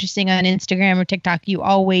something interesting on Instagram or TikTok, you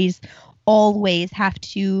always have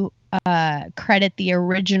to credit the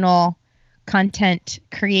original content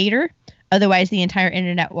creator. Otherwise, the entire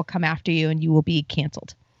internet will come after you and you will be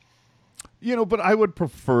canceled. But I would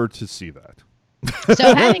prefer to see that.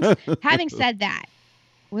 So having said that,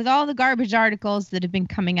 with all the garbage articles that have been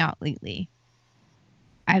coming out lately,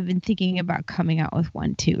 I've been thinking about coming out with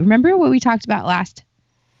one too. Remember what we talked about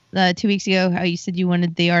 2 weeks ago, how you said you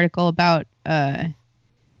wanted the article about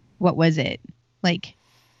what was it? Like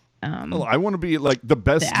I want to be like the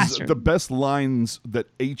best lines that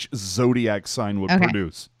H Zodiac sign would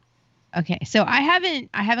produce. Okay, so I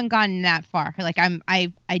haven't gotten that far. Like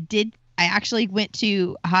I actually went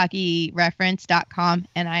to hockeyreference.com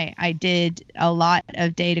and I did a lot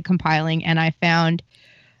of data compiling, and I found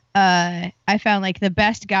like the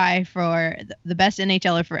best guy for the best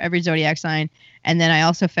NHLer for every Zodiac sign, and then I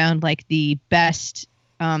also found like the best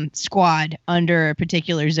squad under a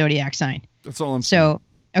particular Zodiac sign. That's all I'm saying.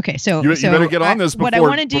 Okay, so you better get on this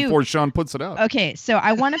before Sean puts it out. Okay, so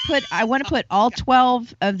I want to put all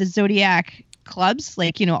 12 of the Zodiac clubs,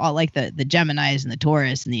 like all like the Geminis and the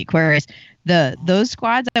Taurus and the Aquarius, those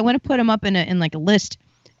squads. I want to put them up in like a list,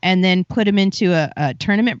 and then put them into a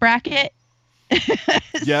tournament bracket.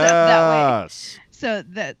 Yes. So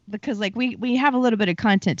that because like we have a little bit of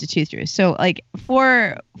content to chew through. So like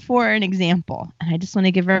for an example, and I just want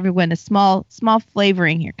to give everyone a small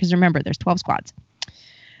flavoring here, because remember there's 12 squads.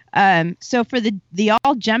 So for the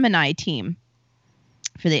All Gemini team,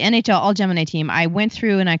 for the NHL All Gemini team, I went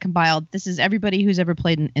through and I compiled. This is everybody who's ever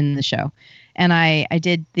played in the show, and I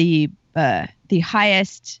did the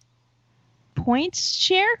highest points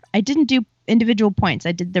share. I didn't do individual points.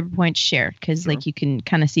 I did the points share because like you can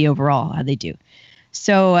kind of see overall how they do.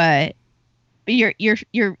 So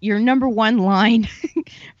your number one line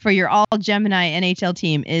for your All Gemini NHL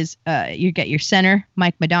team is you get your center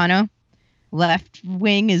Mike Modano. Left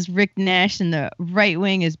wing is Rick Nash, and the right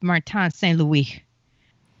wing is Martin St. Louis.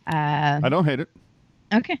 I don't hate it.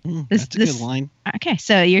 Okay, that's a good line. Okay,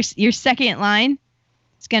 so your second line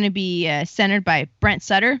is going to be centered by Brent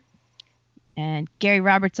Sutter, and Gary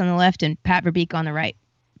Roberts on the left, and Pat Verbeek on the right.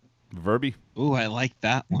 Verby. Ooh, I like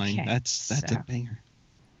that line. Okay, that's a banger.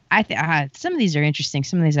 I think some of these are interesting.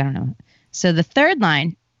 Some of these I don't know. So the third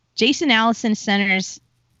line, Jason Allison centers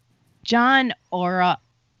John Ogrodnik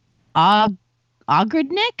on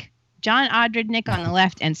the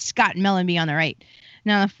left, and Scott Mellanby on the right.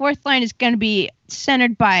 Now the fourth line is going to be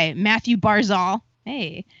centered by Matthew Barzal.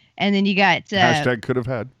 Hey, and then you got hashtag could have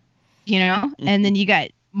had. And then you got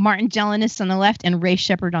Martin Jelinas on the left and Ray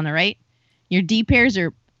Shepard on the right. Your D pairs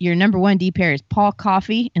are your number one D pair is Paul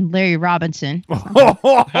Coffey and Larry Robinson.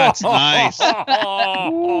 That's nice.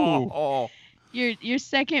 Your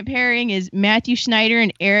second pairing is Matthew Schneider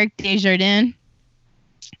and Eric Desjardins.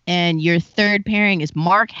 And your third pairing is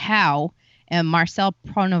Mark Howe and Marcel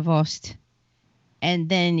Pronovost. And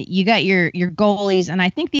then you got your goalies, and I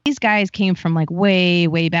think these guys came from like way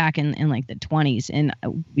back in like the 20s. And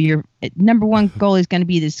your number one goalie is going to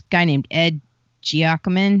be this guy named Ed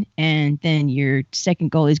Giacomin, and then your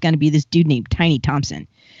second goalie is going to be this dude named Tiny Thompson.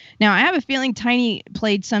 Now I have a feeling Tiny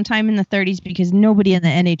played sometime in the 30s because nobody in the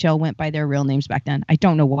NHL went by their real names back then. I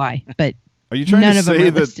don't know why, but are you trying to say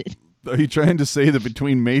that? listed. Are you trying to say that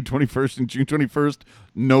between May 21st and June 21st,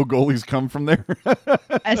 no goalies come from there?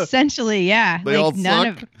 Essentially, yeah. They all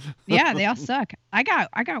suck? Yeah, they all suck. I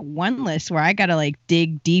got one list where I gotta like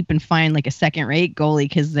dig deep and find like a second-rate goalie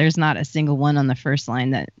because there's not a single one on the first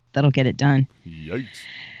line that'll get it done. Yikes.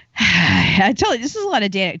 I told you this is a lot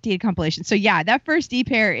of data compilation. So yeah, that first D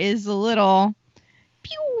pair is a little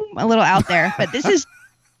out there, but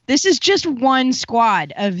this is just one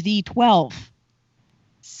squad of the 12.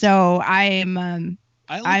 So I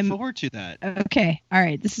look forward to that. Okay. All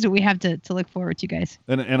right. This is what we have to look forward to, guys.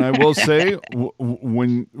 And I will say,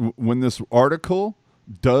 when this article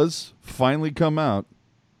does finally come out,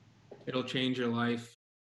 it'll change your life.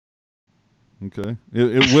 Okay,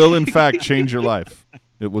 it will in fact change your life.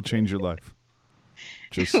 It will change your life.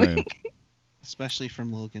 Just saying. Especially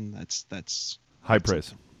from Logan. That's high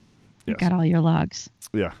praise. Yes. Got all your logs.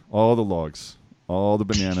 Yeah, all the logs, all the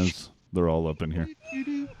bananas. They're all up in here.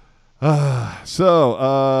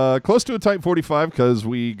 So close to a tight 45 because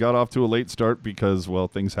we got off to a late start because, well,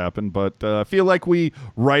 things happened. But I feel like we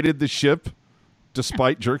righted the ship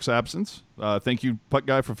despite Jerk's absence. Thank you, Puck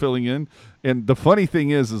Guy, for filling in. And the funny thing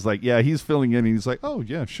is like, yeah, he's filling in. And he's like, oh,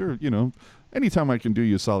 yeah, sure. Anytime I can do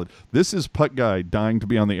you a solid. This is Puck Guy dying to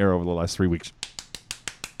be on the air over the last 3 weeks.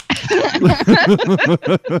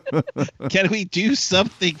 Can we do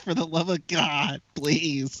something for the love of God,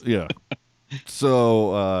 please? Yeah.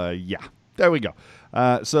 So, yeah, there we go.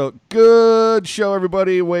 So good show,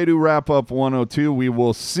 everybody. Way to wrap up 102. We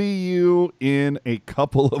will see you in a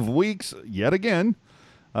couple of weeks yet again,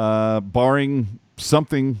 barring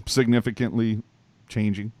something significantly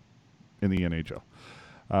changing in the NHL.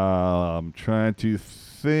 I'm trying to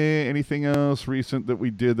think anything else recent that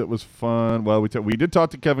we did that was fun. Well, we did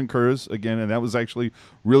talk to Kevin Kurz again, and that was actually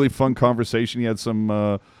really fun conversation. He had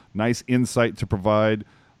some nice insight to provide.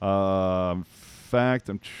 In fact,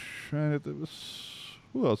 I'm trying to.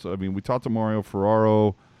 Who else? I mean, we talked to Mario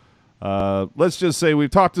Ferraro. Let's just say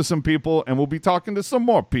we've talked to some people, and we'll be talking to some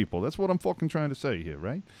more people. That's what I'm fucking trying to say here,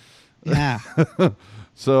 right? Yeah.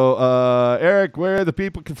 So, Eric, where the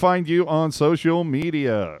people can find you on social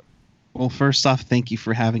media? Well, first off, thank you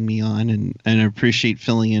for having me on, and I appreciate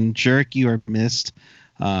filling in. Jerk, you are missed.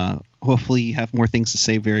 Hopefully you have more things to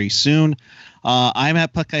say very soon. I'm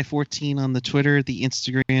at Puckeye14 on the Twitter, the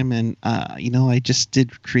Instagram, and I just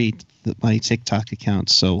did create my TikTok account,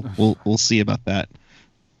 so we'll see about that.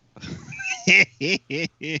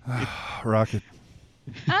 Rocket.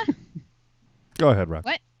 Huh? Go ahead, Rocket.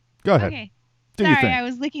 What? Go ahead. Okay. Do your Sorry, thing. I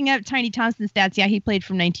was looking up Tiny Thompson's stats. Yeah, he played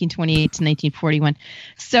from 1928 to 1941.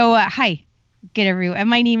 So, hi. Good everyone.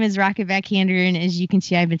 My name is Rocket Backhander, and as you can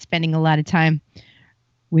see, I've been spending a lot of time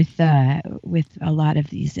with a lot of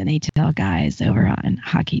these NHL guys over on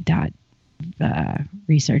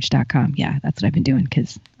hockey.research.com. Yeah, that's what I've been doing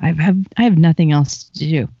because I have nothing else to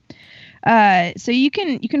do. So you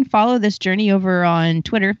can follow this journey over on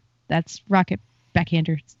Twitter. That's Rocket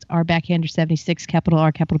Backhander. It's R Backhander 76, capital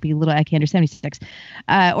R, capital B, little Backhander 76.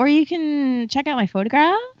 Or you can check out my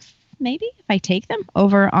photographs, maybe if I take them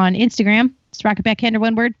over on Instagram. It's Rocket Backhander,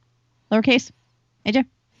 one word, lowercase. AJ.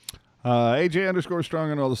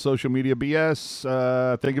 AJ_strong on all the social media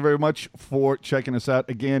BS. Thank you very much for checking us out.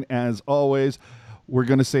 Again, as always, we're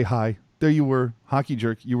going to say hi. There you were, Hockey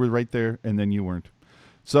Jerk. You were right there, and then you weren't.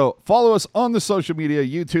 So follow us on the social media,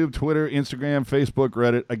 YouTube, Twitter, Instagram, Facebook,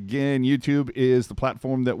 Reddit. Again, YouTube is the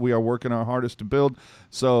platform that we are working our hardest to build.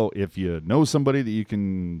 So if you know somebody that you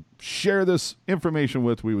can share this information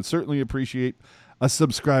with, we would certainly appreciate a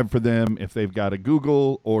subscribe for them if they've got a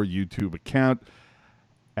Google or YouTube account.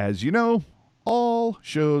 As you know, all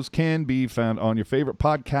shows can be found on your favorite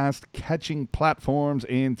podcast catching platforms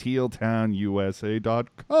and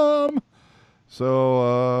tealtownusa.com.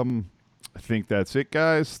 So, I think that's it,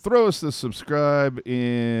 guys. Throw us the subscribe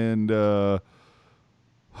and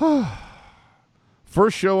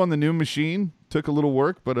first show on the new machine. Took a little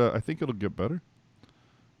work, but I think it'll get better.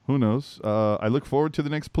 Who knows? I look forward to the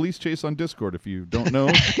next police chase on Discord. If you don't know,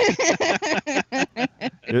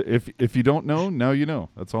 if you don't know, now you know.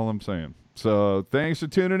 That's all I'm saying. So thanks for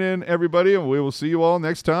tuning in, everybody, and we will see you all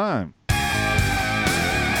next time.